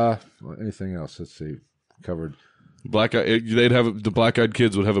 Anything else? Let's see. Covered. The black-eyed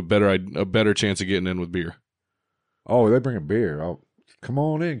kids would have a better chance of getting in with beer. Oh, they bring a beer. Oh, come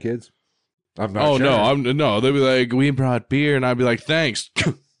on in, kids. I'm not. Oh sure. no, they'd be like, "We brought beer," and I'd be like, "Thanks."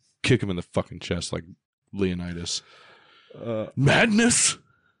 Kick him in the fucking chest like Leonidas. Madness.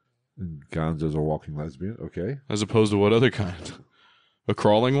 Gonzo's a walking lesbian. Okay. As opposed to what other kind? A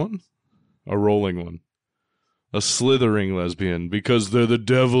crawling one? A rolling one? A slithering lesbian because they're the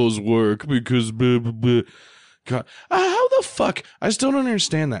devil's work because blah, blah, blah. God, how the fuck? I still don't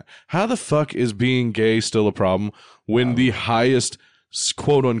understand that. How the fuck is being gay still a problem when the highest,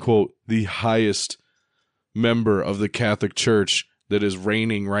 quote unquote, the highest member of the Catholic Church that is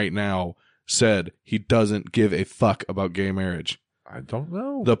reigning right now said he doesn't give a fuck about gay marriage? I don't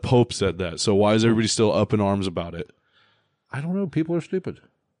know. The Pope said that. So why is everybody still up in arms about it? I don't know. People are stupid.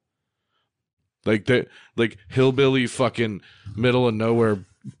 Like hillbilly fucking middle of nowhere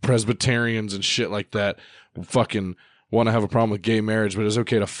Presbyterians and shit like that fucking want to have a problem with gay marriage, but it's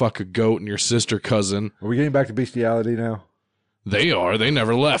okay to fuck a goat and your sister cousin. Are we getting back to bestiality now? They are. They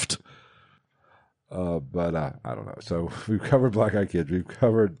never left. But I don't know. So we've covered Black Eyed Kids. We've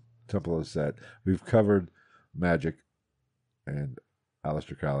covered Temple of Set. We've covered Magic and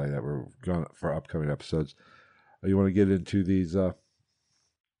Aleister Crowley that we're going for upcoming episodes. You want to get into these headlines?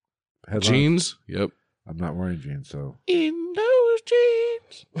 Jeans? Yep. I'm not wearing jeans, so. In those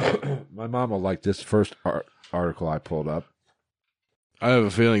jeans. My mom will like this first article I pulled up. I have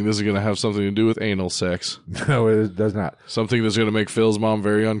a feeling this is going to have something to do with anal sex. No, it does not. Something that's going to make Phil's mom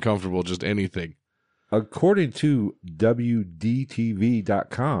very uncomfortable, just anything. According to WDTV.com,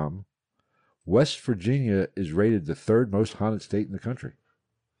 West Virginia is rated the third most haunted state in the country.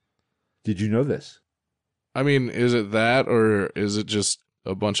 Did you know this? I mean, is it that, or is it just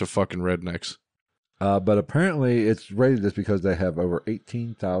a bunch of fucking rednecks? But apparently it's rated this because they have over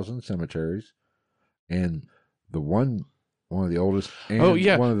 18,000 cemeteries, and one of the oldest. And oh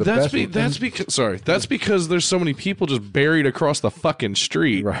yeah, one of the that's best that's because there's so many people just buried across the fucking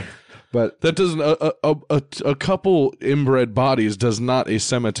street. Right, but that doesn't a couple inbred bodies does not a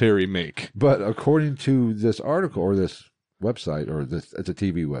cemetery make. But according to this article or this website, or it's a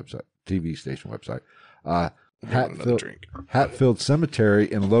TV station website. Hatfield. Hatfield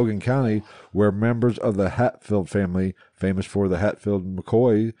Cemetery in Logan County, where members of the Hatfield family, famous for the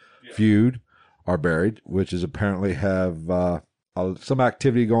Hatfield-McCoy feud, are buried, which is apparently have some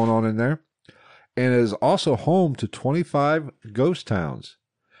activity going on in there, and is also home to 25 ghost towns.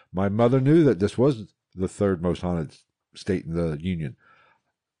 My mother knew that this was the third most haunted state in the Union.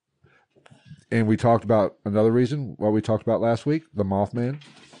 And we talked about another reason, what we talked about last week, the Mothman,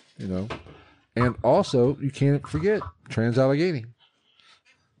 And also, you can't forget Trans-Allegheny.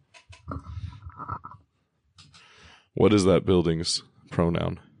 What is that building's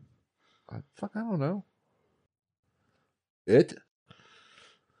pronoun? I don't know. It?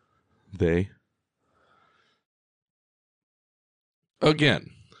 They?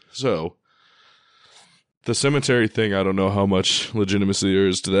 Again, so the cemetery thing, I don't know how much legitimacy there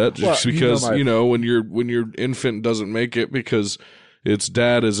is to that. Just because, when your infant doesn't make it because its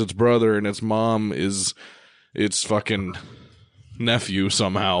dad is its brother and its mom is its fucking nephew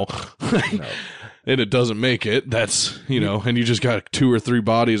somehow. No. And it doesn't make it. That's, and you just got 2 or 3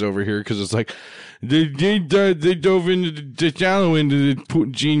 bodies over here because it's like, they dove into the shallow end of the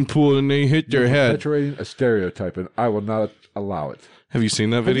gene pool and they hit their head. Perpetuating a stereotype, and I will not allow it. Have you seen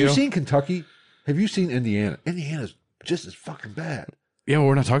that video? Have you seen Kentucky? Have you seen Indiana? Indiana's just as fucking bad. Yeah, well,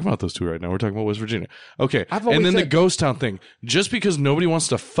 we're not talking about those two right now. We're talking about West Virginia. Okay, and then the ghost town thing. Just because nobody wants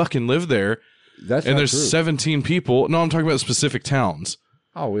to fucking live there, and there's true. 17 people. No, I'm talking about specific towns.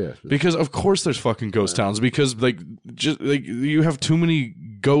 Oh, yes. Because of course there's fucking ghost towns. Because you have too many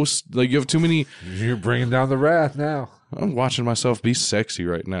ghosts. You have too many. You're bringing down the wrath now. I'm watching myself be sexy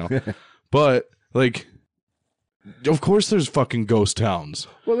right now, but of course there's fucking ghost towns.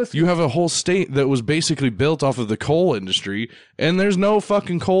 Well, you have a whole state that was basically built off of the coal industry, and there's no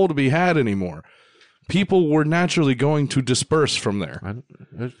fucking coal to be had anymore. People were naturally going to disperse from there.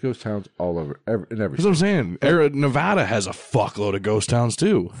 There's ghost towns all over, in every That's what I'm saying. Nevada has a fuckload of ghost towns,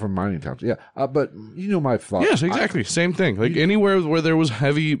 too. From mining towns, yeah. But my thought. Yes, exactly. Same thing. Anywhere where there was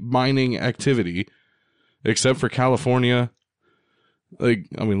heavy mining activity, except for California.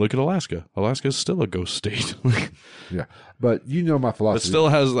 Look at Alaska. Alaska is still a ghost state. Yeah. But my philosophy. It still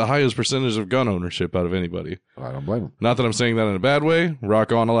has the highest percentage of gun ownership out of anybody. I don't blame them. Not that I'm saying that in a bad way.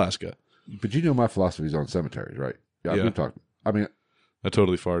 Rock on, Alaska. But my philosophy is on cemeteries, right? Yeah. We've talked. I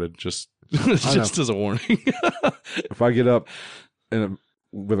totally farted just as a warning. If I get up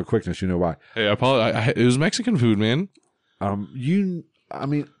with a quickness, you know why. Hey, I apologize. It was Mexican food, man.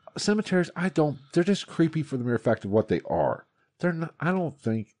 Cemeteries, they're just creepy for the mere fact of what they are. They're not, I don't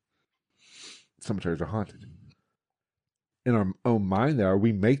think cemeteries are haunted. In our own mind, they are.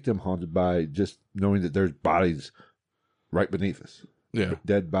 We make them haunted by just knowing that there's bodies right beneath us. Yeah.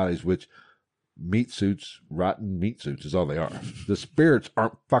 Dead bodies, which rotten meat suits is all they are. The spirits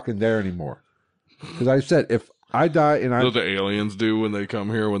aren't fucking there anymore. Because I said, if I die and what the aliens do when they come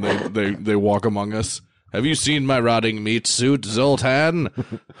here, when they walk among us. Have you seen my rotting meat suit, Zoltan?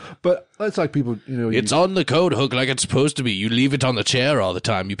 But it's like people, It's on the coat hook like it's supposed to be. You leave it on the chair all the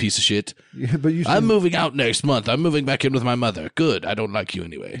time, you piece of shit. Yeah, but I'm moving out next month. I'm moving back in with my mother. Good. I don't like you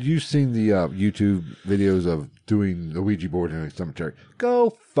anyway. You've seen the YouTube videos of doing the Ouija board in a cemetery.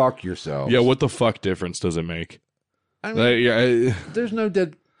 Go fuck yourselves. Yeah, what the fuck difference does it make? There's no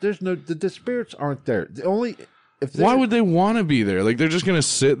dead. The spirits aren't there. The only... Why would they want to be there? They're just gonna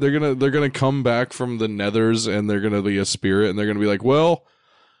sit. They're gonna come back from the nethers, and they're gonna be a spirit, and they're gonna be like, "Well,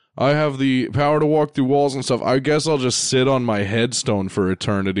 I have the power to walk through walls and stuff. I guess I'll just sit on my headstone for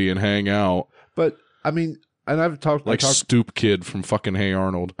eternity and hang out." But and I've talked Stoop Kid from fucking Hey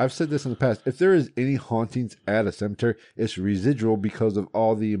Arnold. I've said this in the past. If there is any hauntings at a cemetery, it's residual because of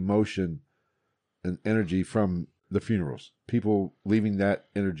all the emotion and energy from the funerals. People leaving that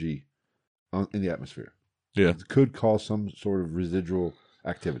energy in the atmosphere. Yeah, it could cause some sort of residual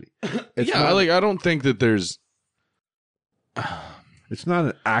activity. I don't think that there's. It's not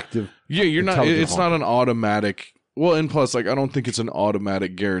an active. Yeah, you're not. It's not an automatic. Well, and plus, I don't think it's an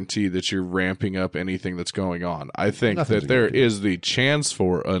automatic guarantee that you're ramping up anything that's going on. I think that there is the chance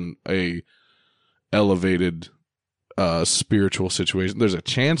for a elevated spiritual situation. There's a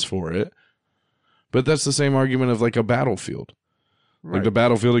chance for it, but that's the same argument of a battlefield, like the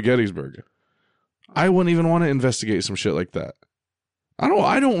battlefield of Gettysburg. I wouldn't even want to investigate some shit like that. I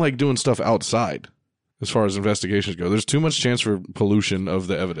don't like doing stuff outside as far as investigations go. There's too much chance for pollution of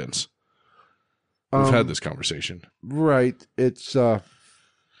the evidence. We've had this conversation. Right. It's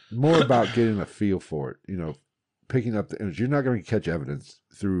more about getting a feel for it, picking up the energy. You're not going to catch evidence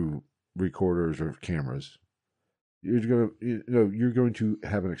through recorders or cameras. You're going to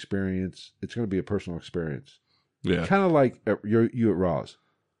have an experience. It's going to be a personal experience. Yeah. Kind of like you at Raw's.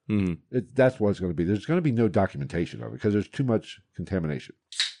 Mm. That's what it's going to be. There's going to be no documentation of it because there's too much contamination.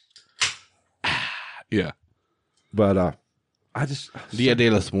 Yeah. But I just... Dia de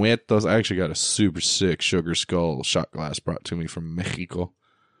los Muertos. I actually got a super sick sugar skull shot glass brought to me from Mexico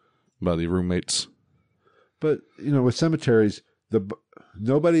by the roommates. But, with cemeteries,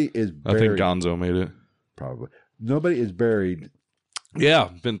 nobody is buried. I think Gonzo made it. Probably. Nobody is buried. Yeah,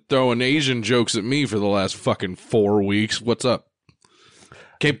 been throwing Asian jokes at me for the last fucking 4 weeks. What's up?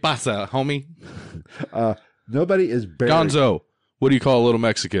 ¿Qué pasa, homie? Nobody is buried. Gonzo, what do you call a little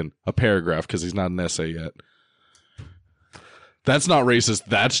Mexican? A paragraph, because he's not an essay yet. That's not racist.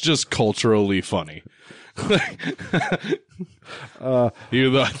 That's just culturally funny.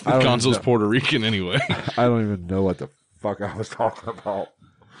 Gonzo's Puerto Rican anyway. I don't even know what the fuck I was talking about.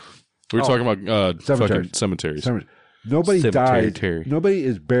 We were talking about fucking cemeteries. Nobody died. Nobody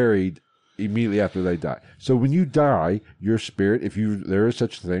is buried immediately after they die. So when you die, your spirit, there is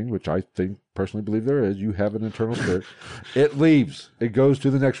such a thing, which I personally believe there is, you have an internal spirit. It leaves. It goes to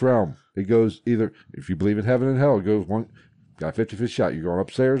the next realm. It goes either, if you believe in heaven and hell, it goes one, got a 50-50 shot. You're going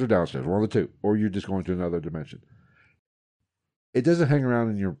upstairs or downstairs, one of the two, or you're just going to another dimension. It doesn't hang around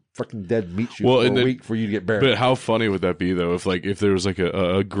in your fucking dead meat chute for a week for you to get buried. But how funny would that be though? If there was like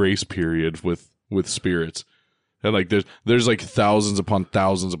a grace period with spirits, and like there's like thousands upon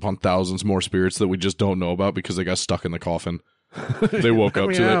thousands more spirits that we just don't know about because they got stuck in the coffin. They woke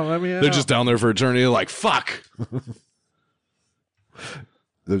up to it. They're just down there for eternity. They're like, fuck.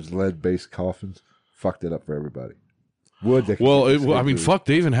 Those lead-based coffins fucked it up for everybody. Fuck.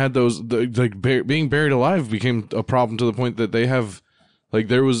 They even had those. Being buried alive became a problem to the point that they have, like,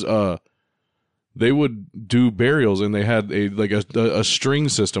 there was they would do burials and they had a string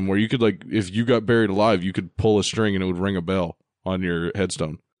system where you could, like, if you got buried alive, you could pull a string and it would ring a bell on your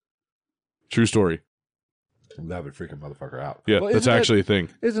headstone. True story. That would freak a motherfucker out. Yeah, that's actually a thing.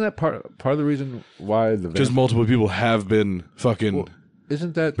 Isn't that part of the reason why because multiple people have been fucking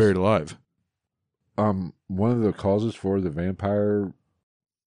isn't that buried alive? One of the causes for the vampire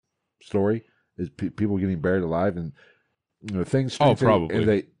story is people getting buried alive and things. Oh, probably. And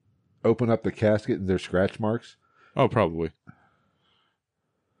they open up the casket and there's scratch marks. Oh, probably.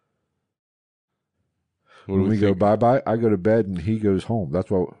 When we go bye-bye, I go to bed and he goes home. That's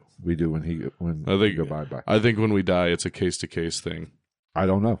what we do when we go bye-bye. I think when we die, it's a case-to-case thing. I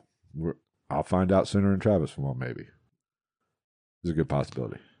don't know. I'll find out sooner than Travis will, maybe. There's a good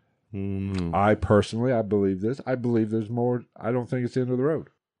possibility. Mm. I believe this. I believe there's more. I don't think it's the end of the road.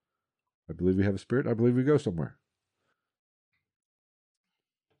 I believe we have a spirit. I believe we go somewhere.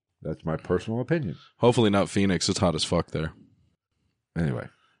 That's my personal opinion. Hopefully not Phoenix. It's hot as fuck there. Anyway.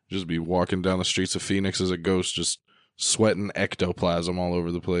 Just be walking down the streets of Phoenix as a ghost, just sweating ectoplasm all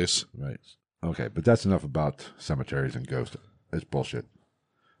over the place. Right. Okay, but that's enough about cemeteries and ghosts. It's bullshit.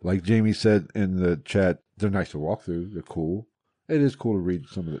 Like Jamie said in the chat, they're nice to walk through. They're cool. It is cool to read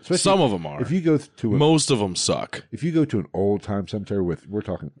some of it. Some of them are. If you go to most of them suck. If you go to an old time cemetery we're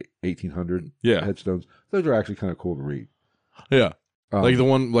talking 1800 headstones, those are actually kind of cool to read. Yeah. Like the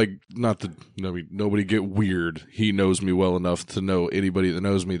one, like, nobody get weird. He knows me well enough to know anybody that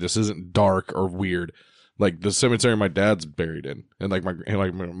knows me. This isn't dark or weird. Like the cemetery my dad's buried in, and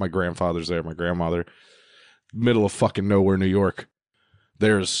my grandfather's there, my grandmother, middle of fucking nowhere, New York.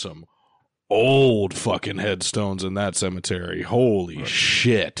 There's some old fucking headstones in that cemetery. Holy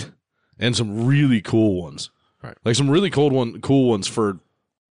shit! And some really cool ones. Right. Like some really cool ones for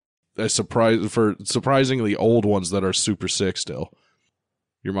surprisingly old ones that are super sick still.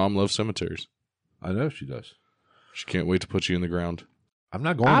 Your mom loves cemeteries. I know she does. She can't wait to put you in the ground. I'm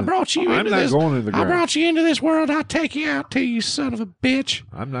not going. I brought you into this. Going in the ground. I brought you into this world. I'll take you out too, you son of a bitch.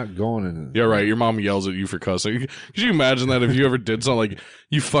 I'm not going in. Yeah, right. Your mom yells at you for cussing. Could you imagine that if you ever did something like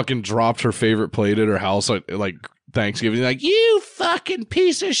you fucking dropped her favorite plate at her house like Thanksgiving, like, you fucking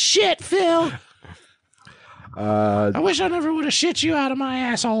piece of shit, Phil. I wish I never would have shit you out of my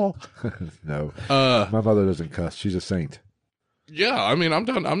asshole. No, my mother doesn't cuss. She's a saint. Yeah, I mean, I'm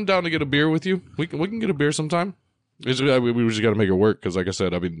down to get a beer with you. We can get a beer sometime. We just got to make it work because, like I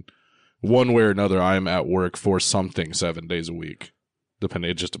said, I mean, one way or another, I am at work for something 7 days a week.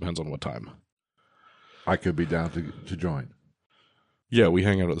 It just depends on what time. I could be down to join. Yeah, we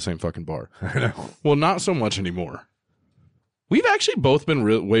hang out at the same fucking bar. I know. Well, not so much anymore. We've actually both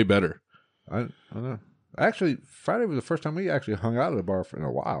been way better. I know. Actually, Friday was the first time we actually hung out at a bar in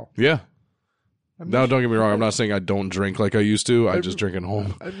a while. Yeah. Now, don't get me wrong. I'm not saying I don't drink like I used to. I just drink at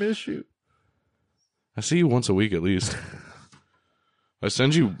home. I miss you. I see you once a week at least. I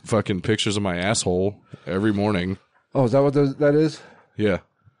send you fucking pictures of my asshole every morning. Oh, is that what that is? Yeah.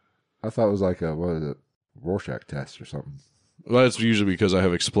 I thought it was like what is it? Rorschach test or something. Well, that's usually because I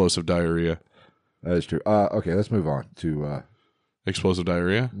have explosive diarrhea. That is true. Okay, let's move on to Explosive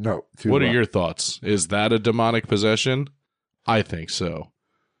diarrhea? no. To, What are your thoughts? Is that a demonic possession? I think so.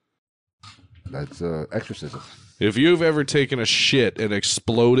 That's exorcism. If you've ever taken a shit and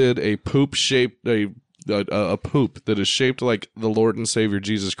exploded a poop shaped a poop that is shaped like the Lord and Savior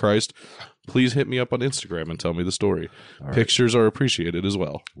Jesus Christ, please hit me up on Instagram and tell me the story. All Pictures are appreciated as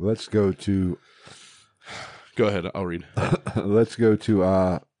well. Let's go to Go ahead, I'll read. let's go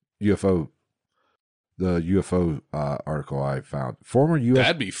to UFO. The UFO article I found. Former U.S.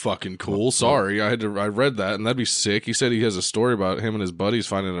 That'd be fucking cool. Sorry, I read that, and that'd be sick. He said he has a story about him and his buddies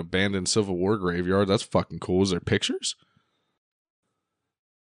finding an abandoned Civil War graveyard. That's fucking cool. Is there pictures?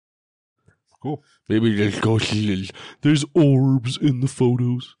 Cool. Maybe there's orbs in the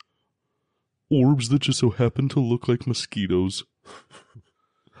photos. Orbs that just so happen to look like mosquitoes.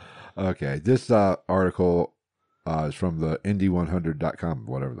 Okay, this article is from the Indy100.com,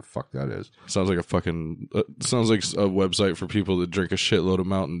 whatever the fuck that is. Sounds like a fucking. Sounds like a website for people that drink a shitload of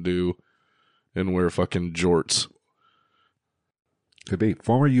Mountain Dew and wear fucking jorts. Could be.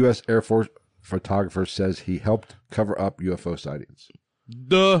 Former U.S. Air Force photographer says he helped cover up UFO sightings.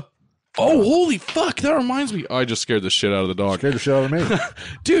 Duh. Oh, holy fuck! That reminds me. I just scared the shit out of the dog. Scared the shit out of me.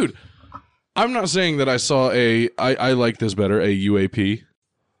 Dude, I'm not saying that I saw I like this better, a UAP,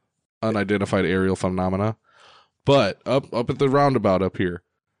 unidentified aerial phenomena, but up at the roundabout up here,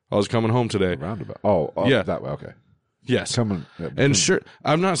 I was coming home today. Roundabout. Oh, Yeah. that way. Okay. Yes. Coming. And sure,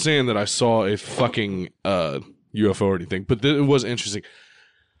 I'm not saying that I saw a fucking UFO or anything, but it was interesting.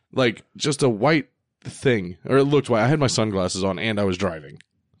 Like, just a white thing, or it looked white. I had my sunglasses on and I was driving,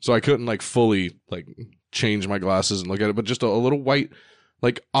 so I couldn't, like, fully, like, change my glasses and look at it, but just a little white,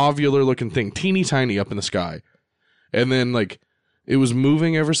 like, ovular-looking thing, teeny tiny up in the sky. And then, like, it was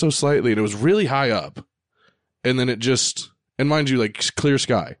moving ever so slightly, and it was really high up. And then it just, and mind you, like, clear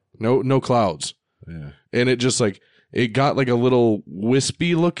sky, no clouds. Yeah. And it just, like, it got, like, a little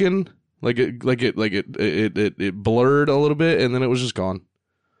wispy looking, it blurred a little bit, and then it was just gone.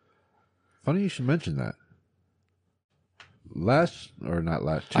 Funny you should mention that.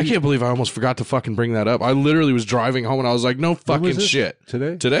 I can't believe I almost forgot to fucking bring that up. I literally was driving home and I was like, no fucking shit.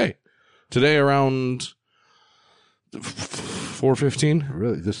 Today Around 4:15.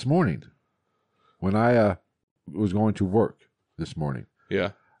 Really? This morning, when I was going to work this morning,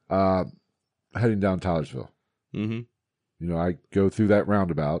 Yeah. heading down Tylersville. Mm-hmm. You know, I go through that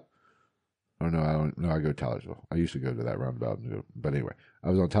roundabout. Oh no, I don't. No, I go to Tylersville. I used to go to that roundabout, but anyway, I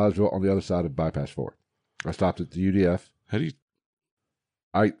was on Tylersville on the other side of Bypass 4. I stopped at the UDF. How do you?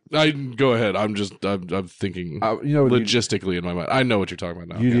 I go ahead. I'm thinking logistically in my mind. I know what you're talking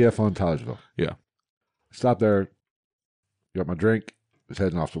about now. UDF on Tylersville. Yeah. Stopped there. Got my drink. Was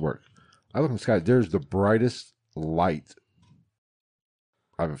heading off to work. I look in the sky. There's the brightest light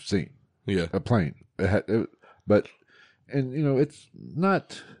I've seen. Yeah. A plane. But it's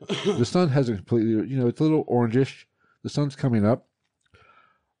not. The sun hasn't completely. It's a little orangish. The sun's coming up.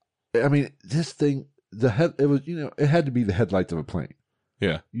 I mean, this thing. It had to be the headlights of a plane.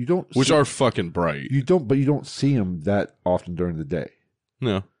 Yeah. Which are fucking bright. But you don't see them that often during the day.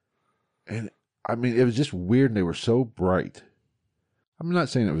 No. And I mean, it was just weird, and they were so bright. I'm not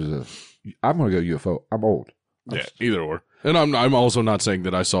saying it was I'm going to go UFO. I'm old. Either or. And I'm also not saying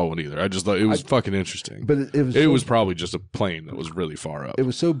that I saw one either. I just thought it was fucking interesting. But it was probably just a plane that was really far up. It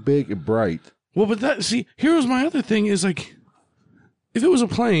was so big and bright. Well, but here was my other thing is, like, if it was a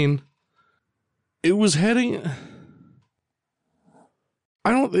plane, it was heading.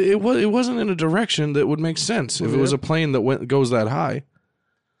 It wasn't in a direction that would make sense if it was a plane that goes that high.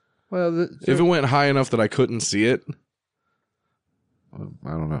 Well, if it went high enough that I couldn't see it, I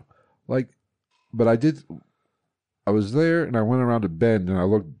don't know. But I did. I was there, and I went around a bend, and I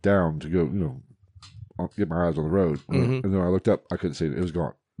looked down to go, get my eyes on the road, and then I looked up. I couldn't see it; it was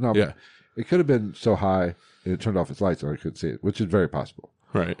gone. No, yeah, it could have been so high, and it turned off its lights, and I couldn't see it, which is very possible.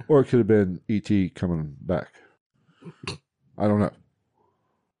 Right. Or it could have been E.T. coming back. I don't know.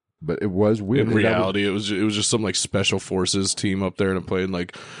 But it was weird. In reality, it was just some, like, special forces team up there in a plane,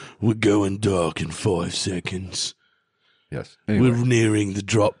 like, we're going dark in 5 seconds. Yes. Anyway. We're nearing the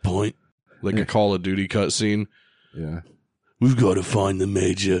drop point. Like a Call of Duty cutscene. Yeah. We've got to find the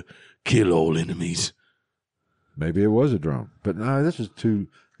major, kill all enemies. Maybe it was a drone. But no, this had to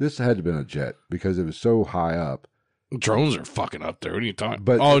have been a jet because it was so high up. Drones are fucking up there. What are you talking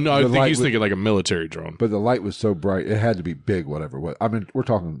about? Oh, no, I think he's thinking like a military drone. But the light was so bright, it had to be big, whatever it was. I mean, we're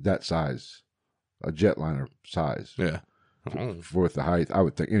talking that size, a jetliner size. Yeah. For the height, I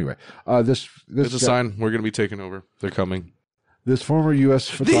would think. Anyway, this it's a sign we're going to be taking over. They're coming. This former U.S.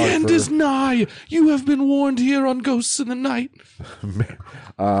 The photographer end is nigh. You have been warned here on Ghosts in the Night.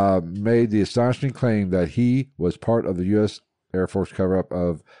 made the astonishing claim that he was part of the U.S. Air Force cover-up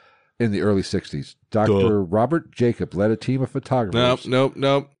in the early 60s. Dr. Robert Jacob led a team of photographers.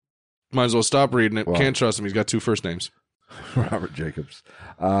 Nope. Might as well stop reading it. Well, Can't trust him. He's got 2 first names. Robert Jacobs.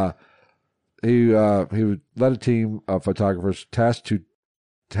 He led a team of photographers tasked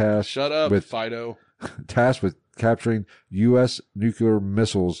with Fido. tasked with capturing U.S. nuclear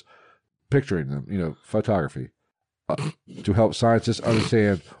missiles, picturing them, photography, to help scientists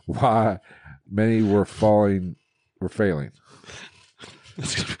understand why many were failing.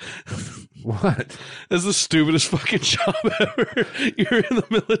 What? That's the stupidest fucking job ever. You're in the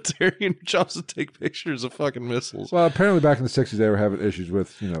military and your job's to take pictures of fucking missiles. Well, apparently back in the 60s they were having issues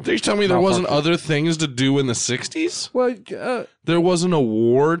with, They tell me there wasn't other things to do in the 60s? Well, there wasn't a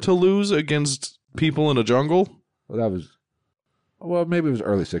war to lose against people in a jungle? maybe it was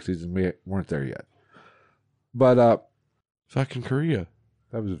early 60s and we weren't there yet. But fucking Korea.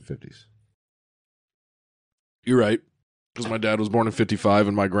 That was the 50s. You're right. Because my dad was born in 55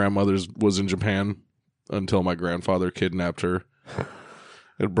 and my grandmother's was in Japan until my grandfather kidnapped her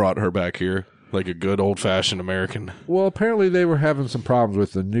and brought her back here like a good old-fashioned American. Well, apparently they were having some problems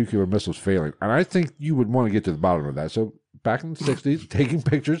with the nuclear missiles failing. And I think you would want to get to the bottom of that. So back in the 60s, taking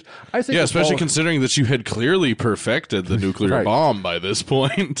pictures, I think... Yeah, especially considering that you had clearly perfected the nuclear right. bomb by this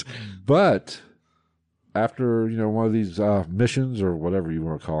point. But after, one of these missions or whatever you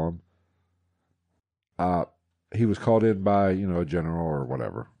want to call them, he was called in by, a general or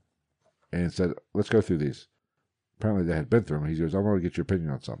whatever and said, let's go through these. Apparently they had been through them. He goes, I want to get your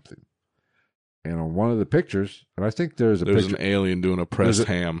opinion on something. And on one of the pictures, and I think there's an alien doing a pressed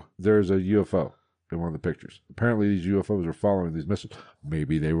ham. There's a UFO in one of the pictures. Apparently these UFOs are following these missiles.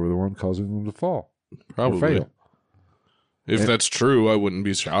 Maybe they were the one causing them to fall. Probably. Or fail. If that's true, I wouldn't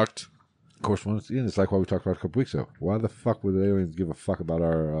be shocked. Of course, once again, it's like what we talked about a couple weeks ago. Why the fuck would the aliens give a fuck about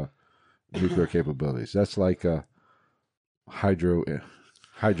our nuclear capabilities? That's like hydro.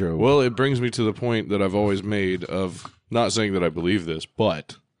 Well, it brings me to the point that I've always made of not saying that I believe this,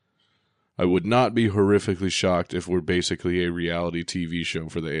 but I would not be horrifically shocked if we're basically a reality TV show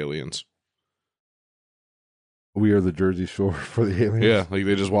for the aliens. We are the Jersey Shore for the aliens. Yeah, like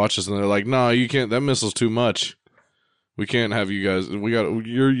they just watch us and they're like, "No, you can't. That missile's too much. We can't have you guys.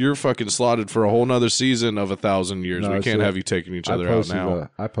 You're fucking slotted for a whole nother season of 1,000 years. We can't have you taking each other out now."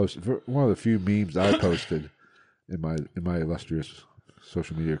 I posted for one of the few memes I posted in my illustrious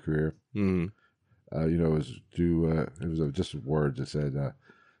social media career. Mm-hmm. It was just words that said,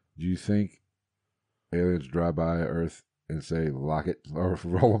 "Do you think aliens drive by Earth and say lock it or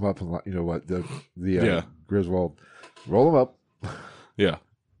roll them up and the Griswold roll them up?" Yeah,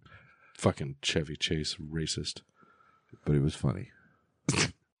 fucking Chevy Chase racist. But it was funny.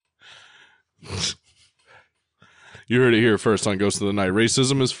 You heard it here first on Ghost of the Night.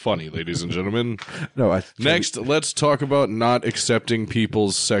 Racism is funny, ladies and gentlemen. Next, let's talk about not accepting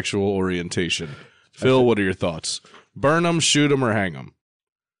people's sexual orientation. Phil, what are your thoughts? Burn them, shoot them, or hang them?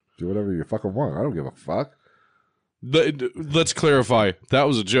 Do whatever you fucking want. I don't give a fuck. Let's clarify. That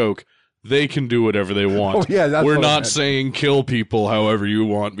was a joke. They can do whatever they want. Oh, yeah, that's We're what I not meant. saying kill people however you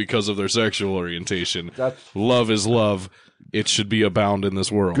want because of their sexual orientation. Love is love. It should be abound in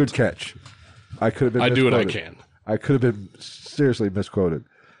this world. Good catch. I could have been. I do what I misquoted. can. I could have been seriously misquoted.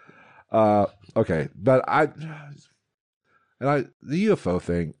 Okay, but the UFO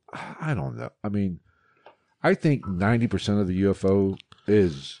thing, I don't know. I mean, I think 90% of the UFO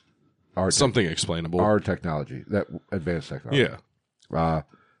is something explainable. Our technology, that advanced technology. Yeah.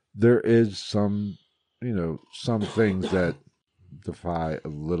 There is some things that defy a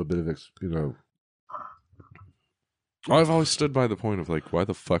little bit of, I've always stood by the point of why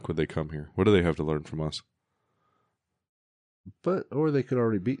the fuck would they come here? What do they have to learn from us? Or they could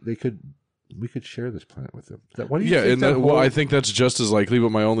already be. We could share this planet with them. What do you yeah, think? and I think that's just as likely.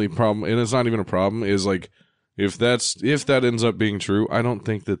 But my only problem, and it's not even a problem, is if that ends up being true, I don't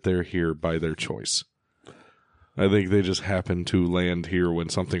think that they're here by their choice. I think they just happened to land here when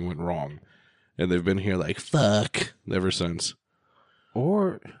something went wrong, and they've been here fuck ever since.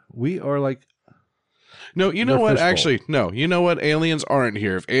 Or we are no, you know what? Actually, no, you know what? Aliens aren't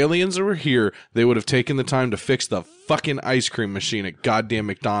here. If aliens were here, they would have taken the time to fix the fucking ice cream machine at goddamn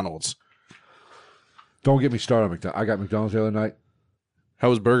McDonald's. Don't get me started on McDonald's. I got McDonald's the other night. How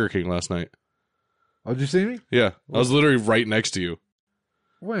was Burger King last night? Oh, did you see me? Yeah, I was literally right next to you.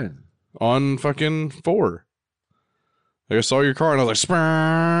 When? On fucking 4. I saw your car and I was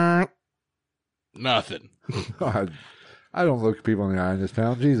like, nothing. I don't look people in the eye in this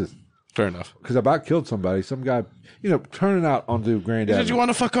town. Jesus. Fair enough. Because I about killed somebody. Some guy, turning out onto Grand Did Avenue. you want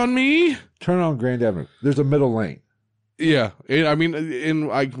to fuck on me? Turn on Grand Avenue. There's a middle lane. Yeah, I mean,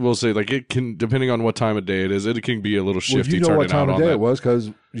 I will say, like, it can, depending on what time of day it is, it can be a little shifty. You know what time turning out of on day that. it was because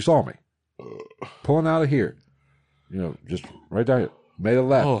you saw me pulling out of here. Just right down here. Made a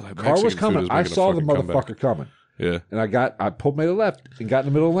left. Oh, that Car was Mexican food coming. is I making a saw the fucking motherfucker comeback. coming, Yeah. and I pulled, made a left, and got in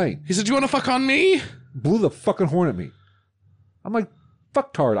the middle lane. He said, "You want to fuck on me?" Blew the fucking horn at me. I'm like,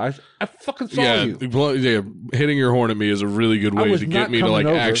 fuck tard. I fucking saw Yeah, you. hitting your horn at me is a really good I way was to not get me to coming like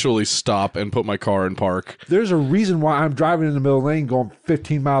over. actually stop and put my car in park. There's a reason why I'm driving in the middle lane going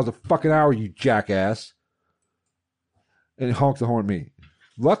 15 miles a fucking hour, you jackass. And he honked the horn at me.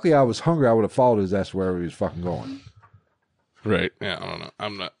 Luckily, I was hungry. I would have followed his ass wherever he was fucking going. Right? Yeah, I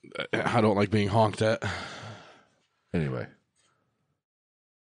don't know. I don't like being honked at. Anyway,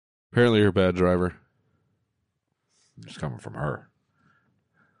 Apparently, you're a bad driver. it's coming from her.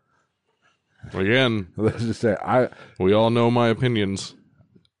 Again, Let's just say, we all know my opinions.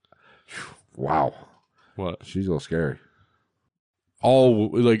 wow, What? she's a little scary.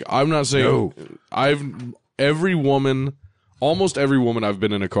 I'm not saying No. almost every woman I've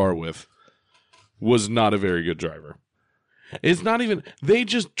been in a car with was not a very good driver. It's not even, they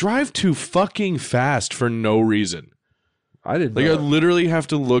just drive too fucking fast for no reason. I didn't Like, know I that. literally have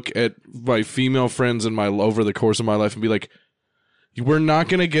to look at my female friends over the course of my life and be like, we're not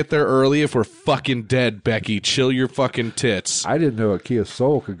going to get there early if we're fucking dead, Becky. Chill your fucking tits. I didn't know a Kia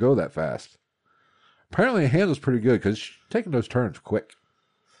Soul could go that fast. Apparently, it handles pretty good because she's taking those turns quick.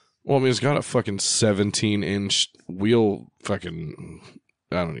 Well, I mean, it's got a fucking 17-inch wheel fucking,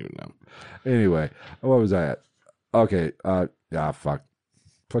 I don't even know. Anyway, what was I at? Okay, fuck.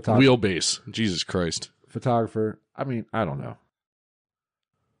 Wheelbase. Jesus Christ. Photographer. I mean, I don't know.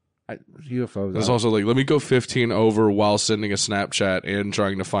 UFOs. There's also like, let me go 15 over while sending a Snapchat and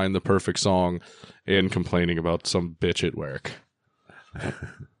trying to find the perfect song and complaining about some bitch at work.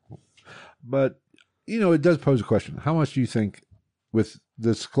 But, it does pose a question. How much do you think, with the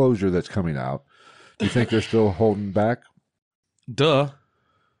disclosure that's coming out, do you think they're still holding back? Duh.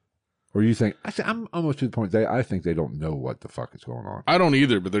 Or you think, I'm almost to the point I think they don't know what the fuck is going on. I don't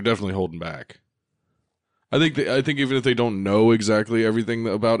either, but they're definitely holding back. I think even if they don't know exactly everything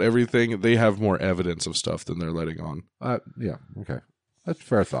about everything, they have more evidence of stuff than they're letting on. Yeah, okay. That's a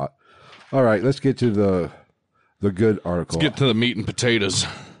fair thought. All right, let's get to the good article. Let's get to the meat and potatoes.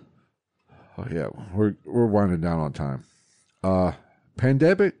 Oh, yeah, we're winding down on time.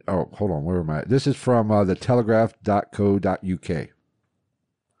 Pandemic. Oh, hold on. Where am I? This is from thetelegraph.co.uk.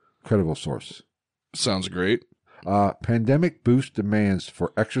 Credible source. Sounds great. Pandemic boosts demands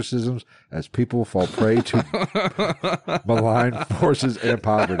for exorcisms as people fall prey to malign forces and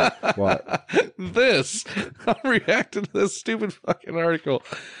poverty. What? I'm reacting to this stupid fucking article.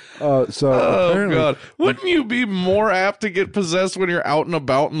 So Oh, apparently, God. Wouldn't you be more apt to get possessed when you're out and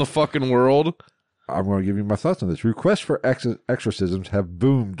about in the fucking world? I'm going to give you my thoughts on this. Requests for exorcisms have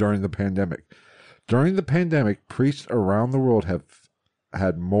boomed during the pandemic. During the pandemic, priests around the world have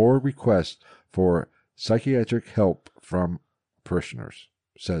had more requests for psychiatric help from parishioners,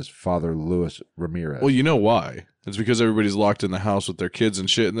 says Father Luis Ramirez. Well, you know why. It's because everybody's locked in the house with their kids and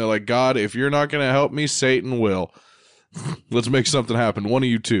shit, and they're like, God, if you're not going to help me, Satan will. Let's make something happen. One of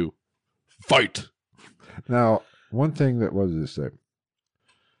you two. Fight. Now, one thing that what does this say?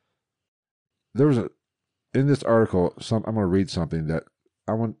 There was in this article, I'm going to read something that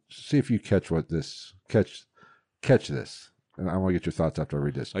I want to see if you catch this, and I want to get your thoughts after I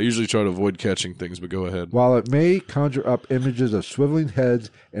read this. I usually try to avoid catching things, but go ahead. While it may conjure up images of swiveling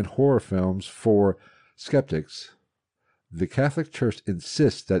heads and horror films for skeptics, the Catholic Church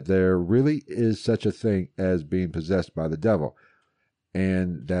insists that there really is such a thing as being possessed by the devil,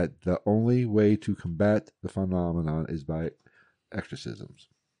 and that the only way to combat the phenomenon is by exorcisms.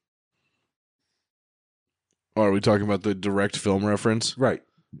 Oh, are we talking about the direct film reference? Right.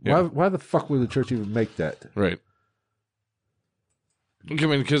 Yeah. Why the fuck would the church even make that? Right. I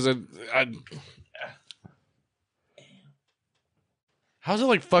mean, because I how's it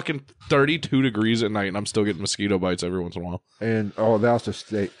like fucking 32 degrees at night and I'm still getting mosquito bites every once in a while? And they also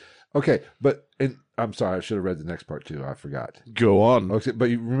state, okay, I'm sorry, I should have read the next part too. I forgot. Go on. Okay, but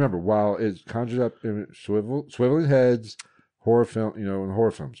you remember, while it conjures up swiveling heads, horror film, in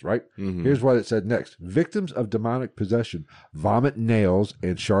horror films, right? Mhm. Here's what it said next: victims of demonic possession vomit nails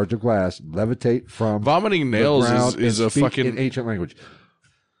and shards of glass, levitate from Vomiting nails the ground, is and a speak fucking in ancient language,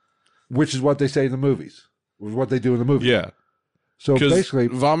 which is what they say in the movies. Was what they do in the movie. yeah. So Because basically,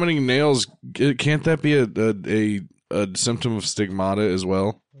 vomiting nails, can't that be a symptom of stigmata as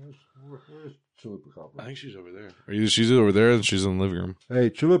well? I think she's over there. She's over there and she's in the living room.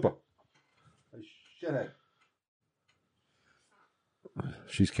 hey, Chalupa, Shithead.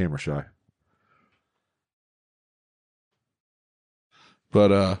 She's camera shy.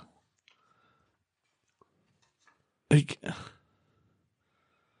 But like,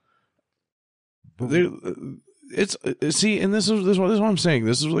 it's see, and this is what I'm saying.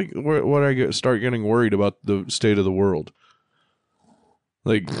 This is like what I start getting worried about the state of the world.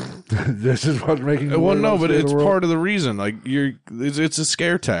 Like, this is what's making. Well, no, but it's part of the reason. Like, it's a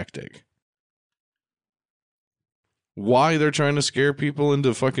scare tactic. Why they're trying to scare people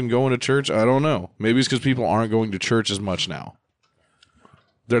into fucking going to church, I don't know. Maybe it's because people aren't going to church as much now.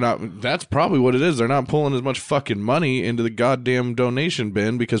 They're not. That's probably what it is. They're not pulling as much fucking money into the goddamn donation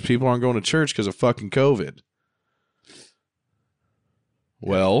bin because people aren't going to church because of fucking COVID.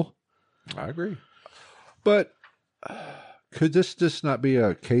 Well, I agree, but could this just not be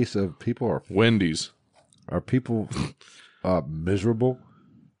a case of people Wendy's? Are people miserable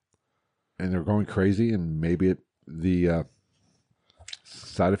and they're going crazy, and maybe the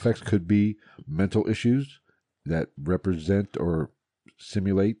side effects could be mental issues that represent or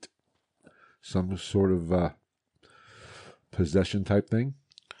simulate some sort of possession type thing?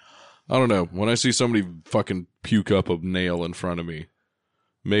 I don't know. When I see somebody fucking puke up a nail in front of me,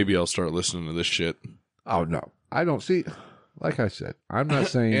 maybe I'll start listening to this shit. Oh, no. I don't see... Like I said, I'm not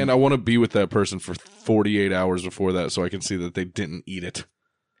saying... And I want to be with that person for 48 hours before that so I can see that they didn't eat it.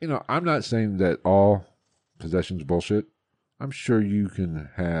 You know, I'm not saying that all possession's bullshit. I'm sure you can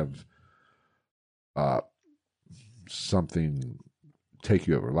have something take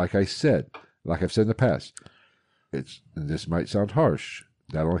you over. Like I've said in the past, and this might sound harsh,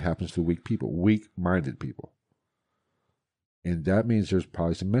 that only happens to weak people, weak-minded people. And that means there's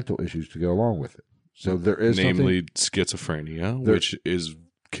probably some mental issues to go along with it. So there is namely schizophrenia, which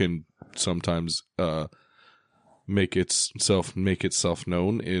can sometimes make itself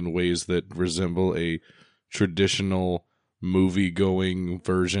known in ways that resemble a traditional movie-going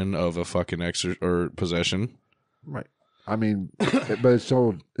version of a fucking or possession. Right. I mean, but it's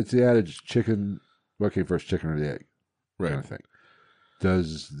the adage, what came first, chicken or the egg? Right. Kind of thing.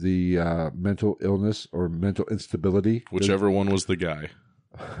 Does the mental illness or mental instability... Whichever one was the guy.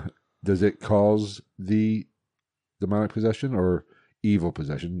 Does it cause the demonic possession or evil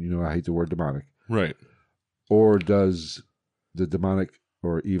possession? You know, I hate the word demonic. Right. Or does the demonic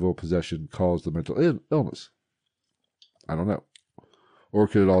or evil possession cause the mental illness? I don't know. Or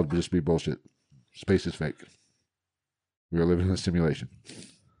could it all just be bullshit? Space is fake. We are living in a simulation.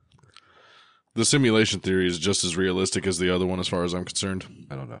 The simulation theory is just as realistic as the other one as far as I'm concerned.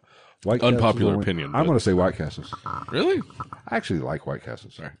 I don't know. Unpopular opinion. I'm going to say White Castles. Really? I actually like White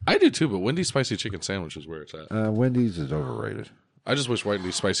Castles. Sorry. I do too, but Wendy's Spicy Chicken Sandwich is where it's at. Wendy's is overrated. I just wish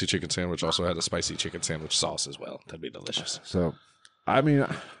Wendy's Spicy Chicken Sandwich also had a spicy chicken sandwich sauce as well. That'd be delicious. So, I mean,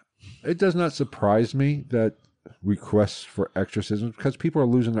 it does not surprise me that requests for exorcisms, because people are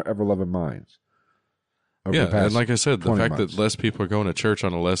losing their ever-loving minds. Yeah, and like I said, the fact that less people are going to church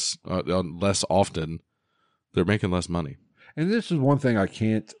on less often, they're making less money. And this is one thing I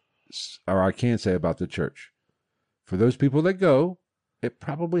can say about the church. For those people that go, it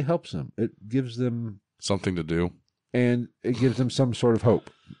probably helps them. It gives them something to do. And it gives them some sort of hope,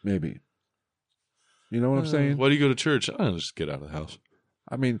 maybe. You know what I'm saying? Why do you go to church? Oh, just get out of the house.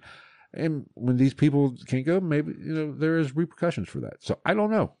 I mean, and when these people can't go, maybe, there is repercussions for that. So I don't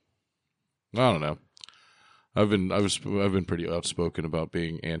know. I don't know. I've been pretty outspoken about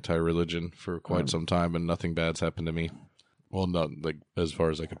being anti-religion for quite some time, and nothing bad's happened to me. Well, not like as far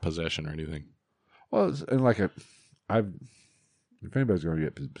as like a possession or anything. Well, and like if anybody's going to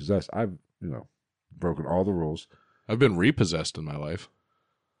get possessed, I've broken all the rules. I've been repossessed in my life.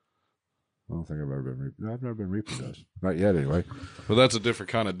 I don't think I've ever been. I've never been repossessed. Not yet, anyway. Well, that's a different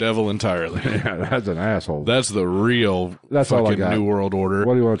kind of devil entirely. Yeah, that's an asshole. That's the real fucking New World Order.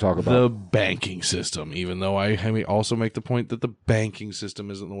 What do you want to talk about? The banking system. Even though I also make the point that the banking system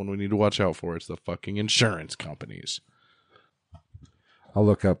isn't the one we need to watch out for. It's the fucking insurance companies. I'll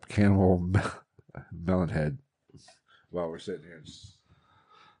look up Cannibal Melonhead while we're sitting here.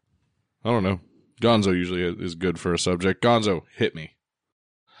 I don't know. Gonzo usually is good for a subject. Gonzo, hit me.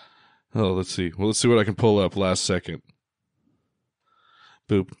 Oh, let's see. Well, let's see what I can pull up last second.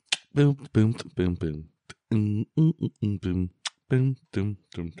 Boop, boom, boom, boom, boom. Boom, boom, boom, boom, boom,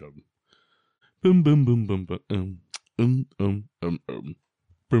 boom. Boom, boom, boom,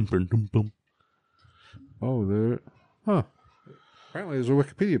 boom, boom. Oh, there. Huh. Apparently, there's a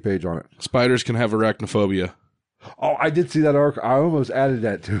Wikipedia page on it. Spiders can have arachnophobia. Oh, I did see that article. I almost added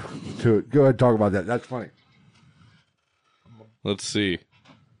that to it. Go ahead and talk about that. That's funny. Let's see.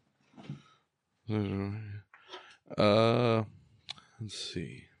 Let's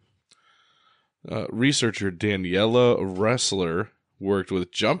see. Researcher Daniela Ressler worked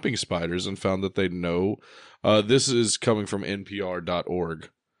with jumping spiders and found that they know. This is coming from NPR.org,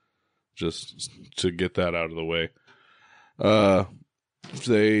 just to get that out of the way.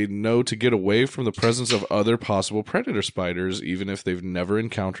 They know to get away from the presence of other possible predator spiders, even if they've never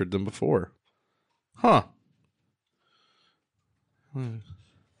encountered them before. Huh.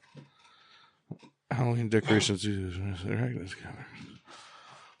 Halloween decorations.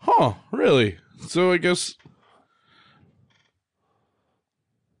 Huh, really? So I guess...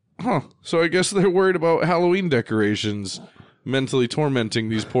 So I guess they're worried about Halloween decorations mentally tormenting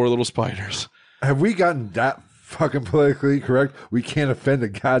these poor little spiders. Have we gotten that fucking politically correct? We can't offend a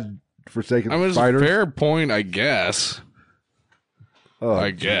god-forsaken I mean, spiders? it's a fair point, I guess. Oh, I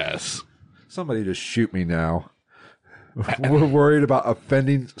guess. Somebody just shoot me now. We're worried about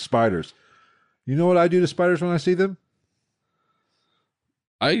offending spiders. You know what I do to spiders when I see them?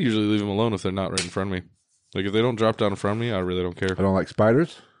 I usually leave them alone if they're not right in front of me. Like, if they don't drop down in front of me, I really don't care. I don't like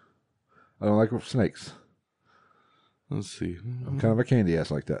spiders. I don't like snakes. Let's see. I'm kind of a candy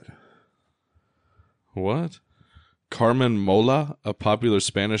ass like that. What? Carmen Mola, a popular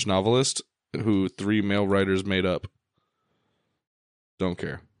Spanish novelist who 3 male writers made up. Don't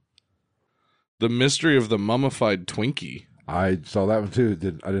care. The Mystery of the Mummified Twinkie. I saw that one too.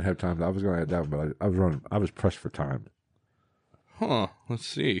 I didn't have time. I was going to add that one, but I was running. I was pressed for time. Huh. Let's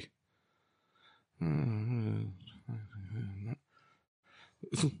see.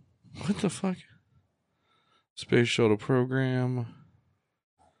 What the fuck? Space Shuttle Program.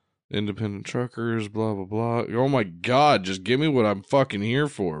 Independent truckers, blah, blah, blah. Oh my God, just give me what I'm fucking here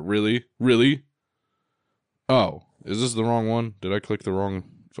for. Really? Really? Oh, is this the wrong one? Did I click the wrong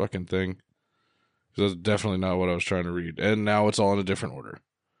fucking thing? Because that's definitely not what I was trying to read. And now it's all in a different order.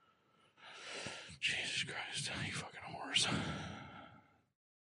 Jesus Christ, you fucking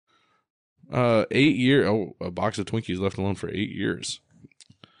whores. 8 years. Oh, a box of Twinkies left alone for 8 years.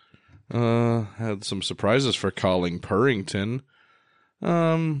 Had some surprises for Colin Purrington.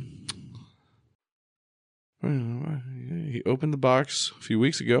 He opened the box a few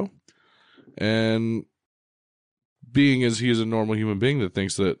weeks ago, and being as he is a normal human being that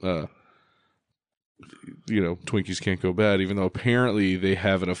thinks that, Twinkies can't go bad, even though apparently they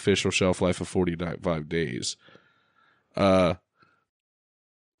have an official shelf life of 45 days. Oh,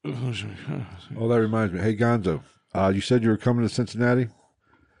 that reminds me. Hey, Gonzo, you said you were coming to Cincinnati?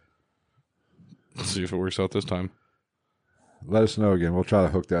 Let's see if it works out this time. Let us know again. We'll try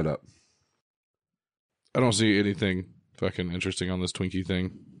to hook that up. I don't see anything fucking interesting on this Twinkie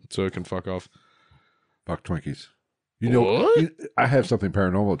thing, so it can fuck off. Fuck Twinkies. You know, I have something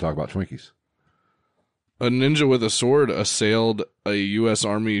paranormal to talk about Twinkies. A ninja with a sword assailed a U.S.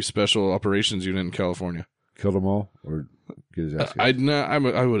 Army Special Operations Unit in California. Killed them all, or get his ass kicked?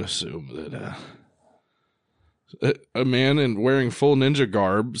 I would assume that a man wearing full ninja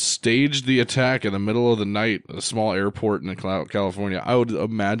garb staged the attack in the middle of the night at a small airport in California. I would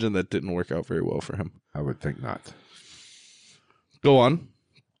imagine that didn't work out very well for him. I would think not. Go on.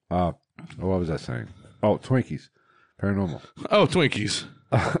 What was I saying? Oh, Twinkies. Paranormal. Oh, Twinkies.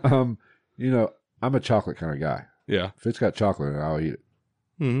 I'm a chocolate kind of guy. Yeah. If it's got chocolate in it, I'll eat it.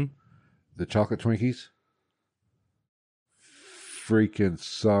 Mm-hmm. The chocolate Twinkies freaking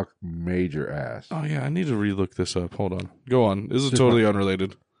suck major ass. Oh, yeah. I need to relook this up. Hold on. Go on. This is totally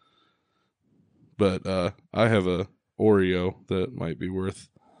unrelated. But I have a Oreo that might be worth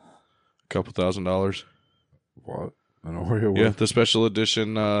a couple $1,000. What? An Oreo? Yeah, the special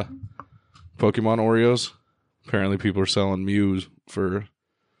edition Pokemon Oreos. Apparently people are selling Mews for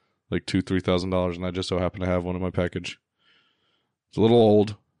like $2,000-$3,000, and I just so happen to have one in my package. It's a little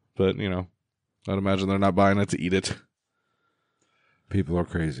old, but, I'd imagine they're not buying it to eat it. People are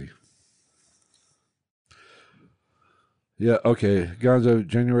crazy. Yeah, okay. Gonzo,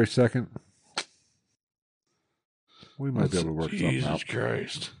 January 2nd. We might be able to work something out. Jesus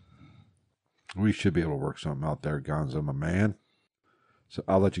Christ. We should be able to work something out there, Gonzo, my man. So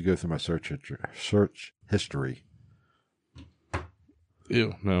I'll let you go through my search history.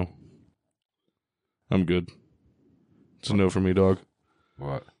 Ew, no. I'm good. It's a no for me, dog.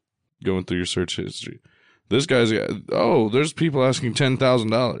 What? Going through your search history. This guy's got... Oh, there's people asking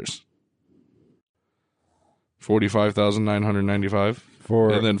 $10,000.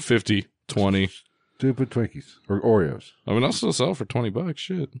 $45,995. And then 50, 20. Stupid Twinkies. Or Oreos. I mean, I'll still sell for $20.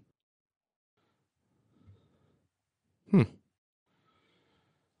 Shit.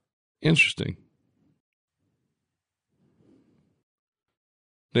 Interesting.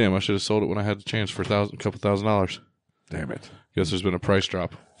 Damn, I should have sold it when I had the chance for a couple $1,000. Damn it. Guess there's been a price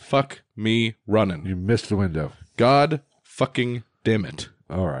drop. Fuck me running. You missed the window. God fucking damn it.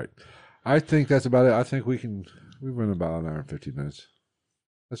 All right. I think that's about it. I think we run about an hour and 15 minutes.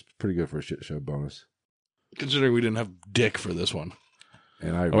 That's pretty good for a shit show bonus. Considering we didn't have dick for this one.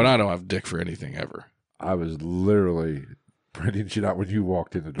 And I don't have dick for anything ever. I was literally printing shit out when you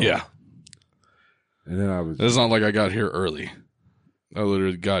walked in the door. Yeah. And then I was... It's not like I got here early. I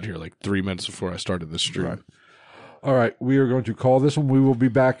literally got here like 3 minutes before I started this stream. Right. All right, we are going to call this one. We will be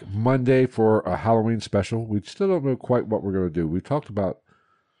back Monday for a Halloween special. We still don't know quite what we're going to do. We talked about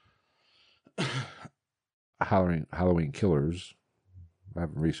Halloween killers. I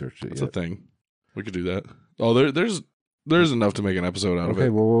haven't researched it yet. That's a thing. We could do that. Oh, there's enough to make an episode out of it. Okay,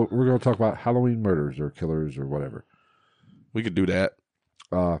 well, we're going to talk about Halloween murders or killers or whatever. We could do that.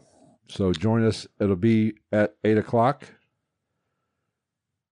 So join us. It'll be at 8 o'clock.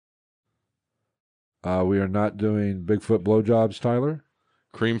 We are not doing Bigfoot blowjobs, Tyler.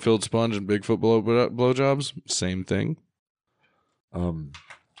 Cream-filled sponge and Bigfoot blowjobs, same thing.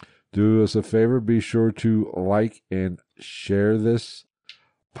 Do us a favor. Be sure to like and share this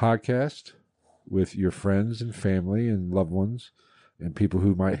podcast with your friends and family and loved ones and people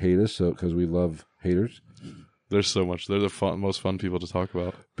who might hate us, because we love haters. There's so much. They're the most fun people to talk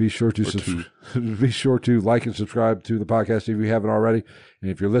about. Be sure to be sure to like and subscribe to the podcast if you haven't already.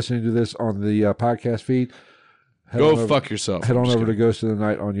 And if you're listening to this on the podcast feed, fuck yourself. Head on over to Ghost of the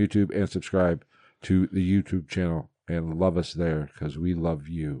Night on YouTube and subscribe to the YouTube channel and love us there because we love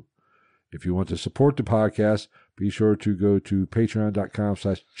you. If you want to support the podcast, be sure to go to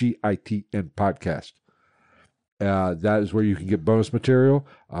patreon.com/GITN podcast. That is where you can get bonus material.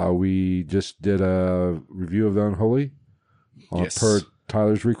 We just did a review of The Unholy per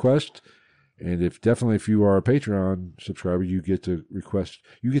Tyler's request. And if you are a Patreon subscriber, you get to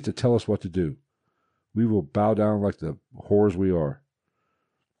tell us what to do. We will bow down like the whores we are.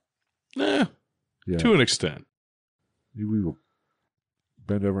 Yeah. To an extent. We will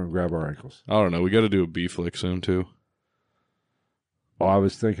bend over and grab our ankles. I don't know. We got to do a B-flick soon, too. Oh, I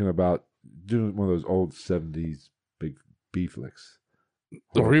was thinking about doing one of those old 70s big B-flicks.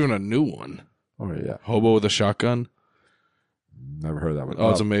 Or even a new one. Oh, yeah. Hobo with a shotgun. Never heard that one.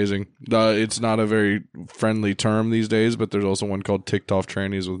 Oh, it's amazing. It's not a very friendly term these days, but there's also one called ticked off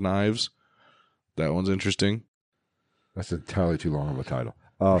trannies with knives. That one's interesting. That's entirely too long of a title.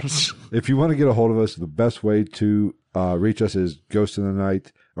 If you want to get a hold of us, the best way to reach us is Ghost in the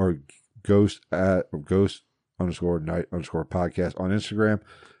Night or Ghost_Night_podcast on Instagram,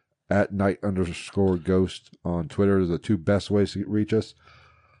 at Night_Ghost on Twitter are the two best ways to reach us.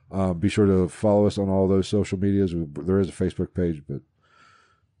 Be sure to follow us on all those social medias. There is a Facebook page, but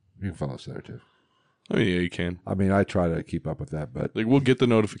you can follow us there too. I mean, yeah, you can. I mean, I try to keep up with that, but we'll get the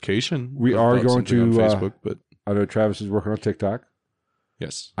notification. We are going to on Facebook, but I know Travis is working on TikTok.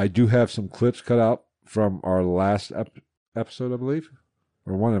 Yes, I do have some clips cut out from our last episode, I believe,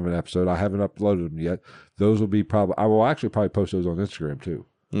 or one of an episode. I haven't uploaded them yet. Those will be I will actually probably post those on Instagram too.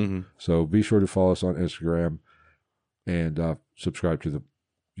 Mm-hmm. So be sure to follow us on Instagram and subscribe to the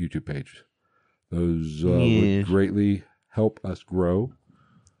YouTube page. Those would greatly help us grow.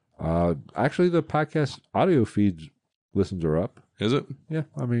 Actually, the podcast audio feeds listens are up. Is it? Yeah.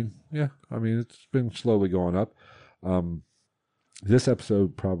 I mean, it's been slowly going up. This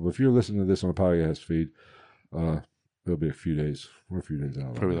episode probably, if you're listening to this on a podcast feed, it'll be a few days. We're a few days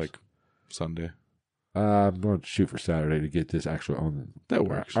out. Probably like Sunday. I'm going to shoot for Saturday to get this actually on. That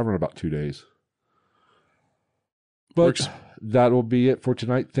works. I run about 2 days. But works. That will be it for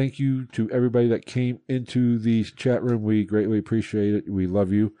tonight. Thank you to everybody that came into the chat room. We greatly appreciate it. We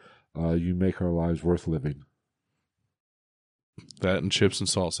love you. You make our lives worth living. That and chips and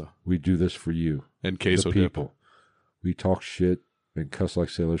salsa. We do this for you. And queso the people. Dip. We talk shit and cuss like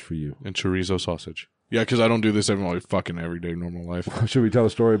sailors for you. And chorizo sausage. Yeah, because I don't do this in my fucking everyday normal life. Should we tell a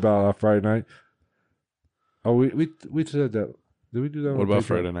story about Friday night? Oh, we said that. Did we do that? What about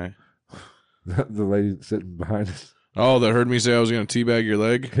Friday night? The lady sitting behind us. Oh, that heard me say I was going to teabag your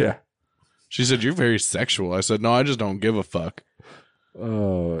leg? Yeah. She said, you're very sexual. I said, no, I just don't give a fuck.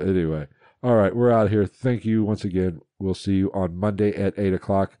 Oh, anyway. All right, we're out of here. Thank you once again. We'll see you on Monday at 8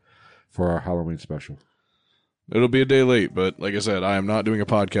 o'clock for our Halloween special. It'll be a day late, but like I said, I am not doing a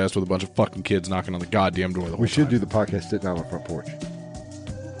podcast with a bunch of fucking kids knocking on the goddamn door the whole time. We should do the podcast sitting out on the front porch.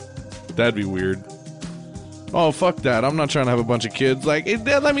 That'd be weird. Oh, fuck that. I'm not trying to have a bunch of kids like,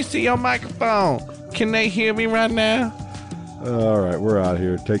 let me see your microphone. Can they hear me right now? All right, we're out of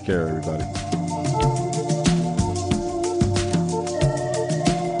here. Take care, everybody.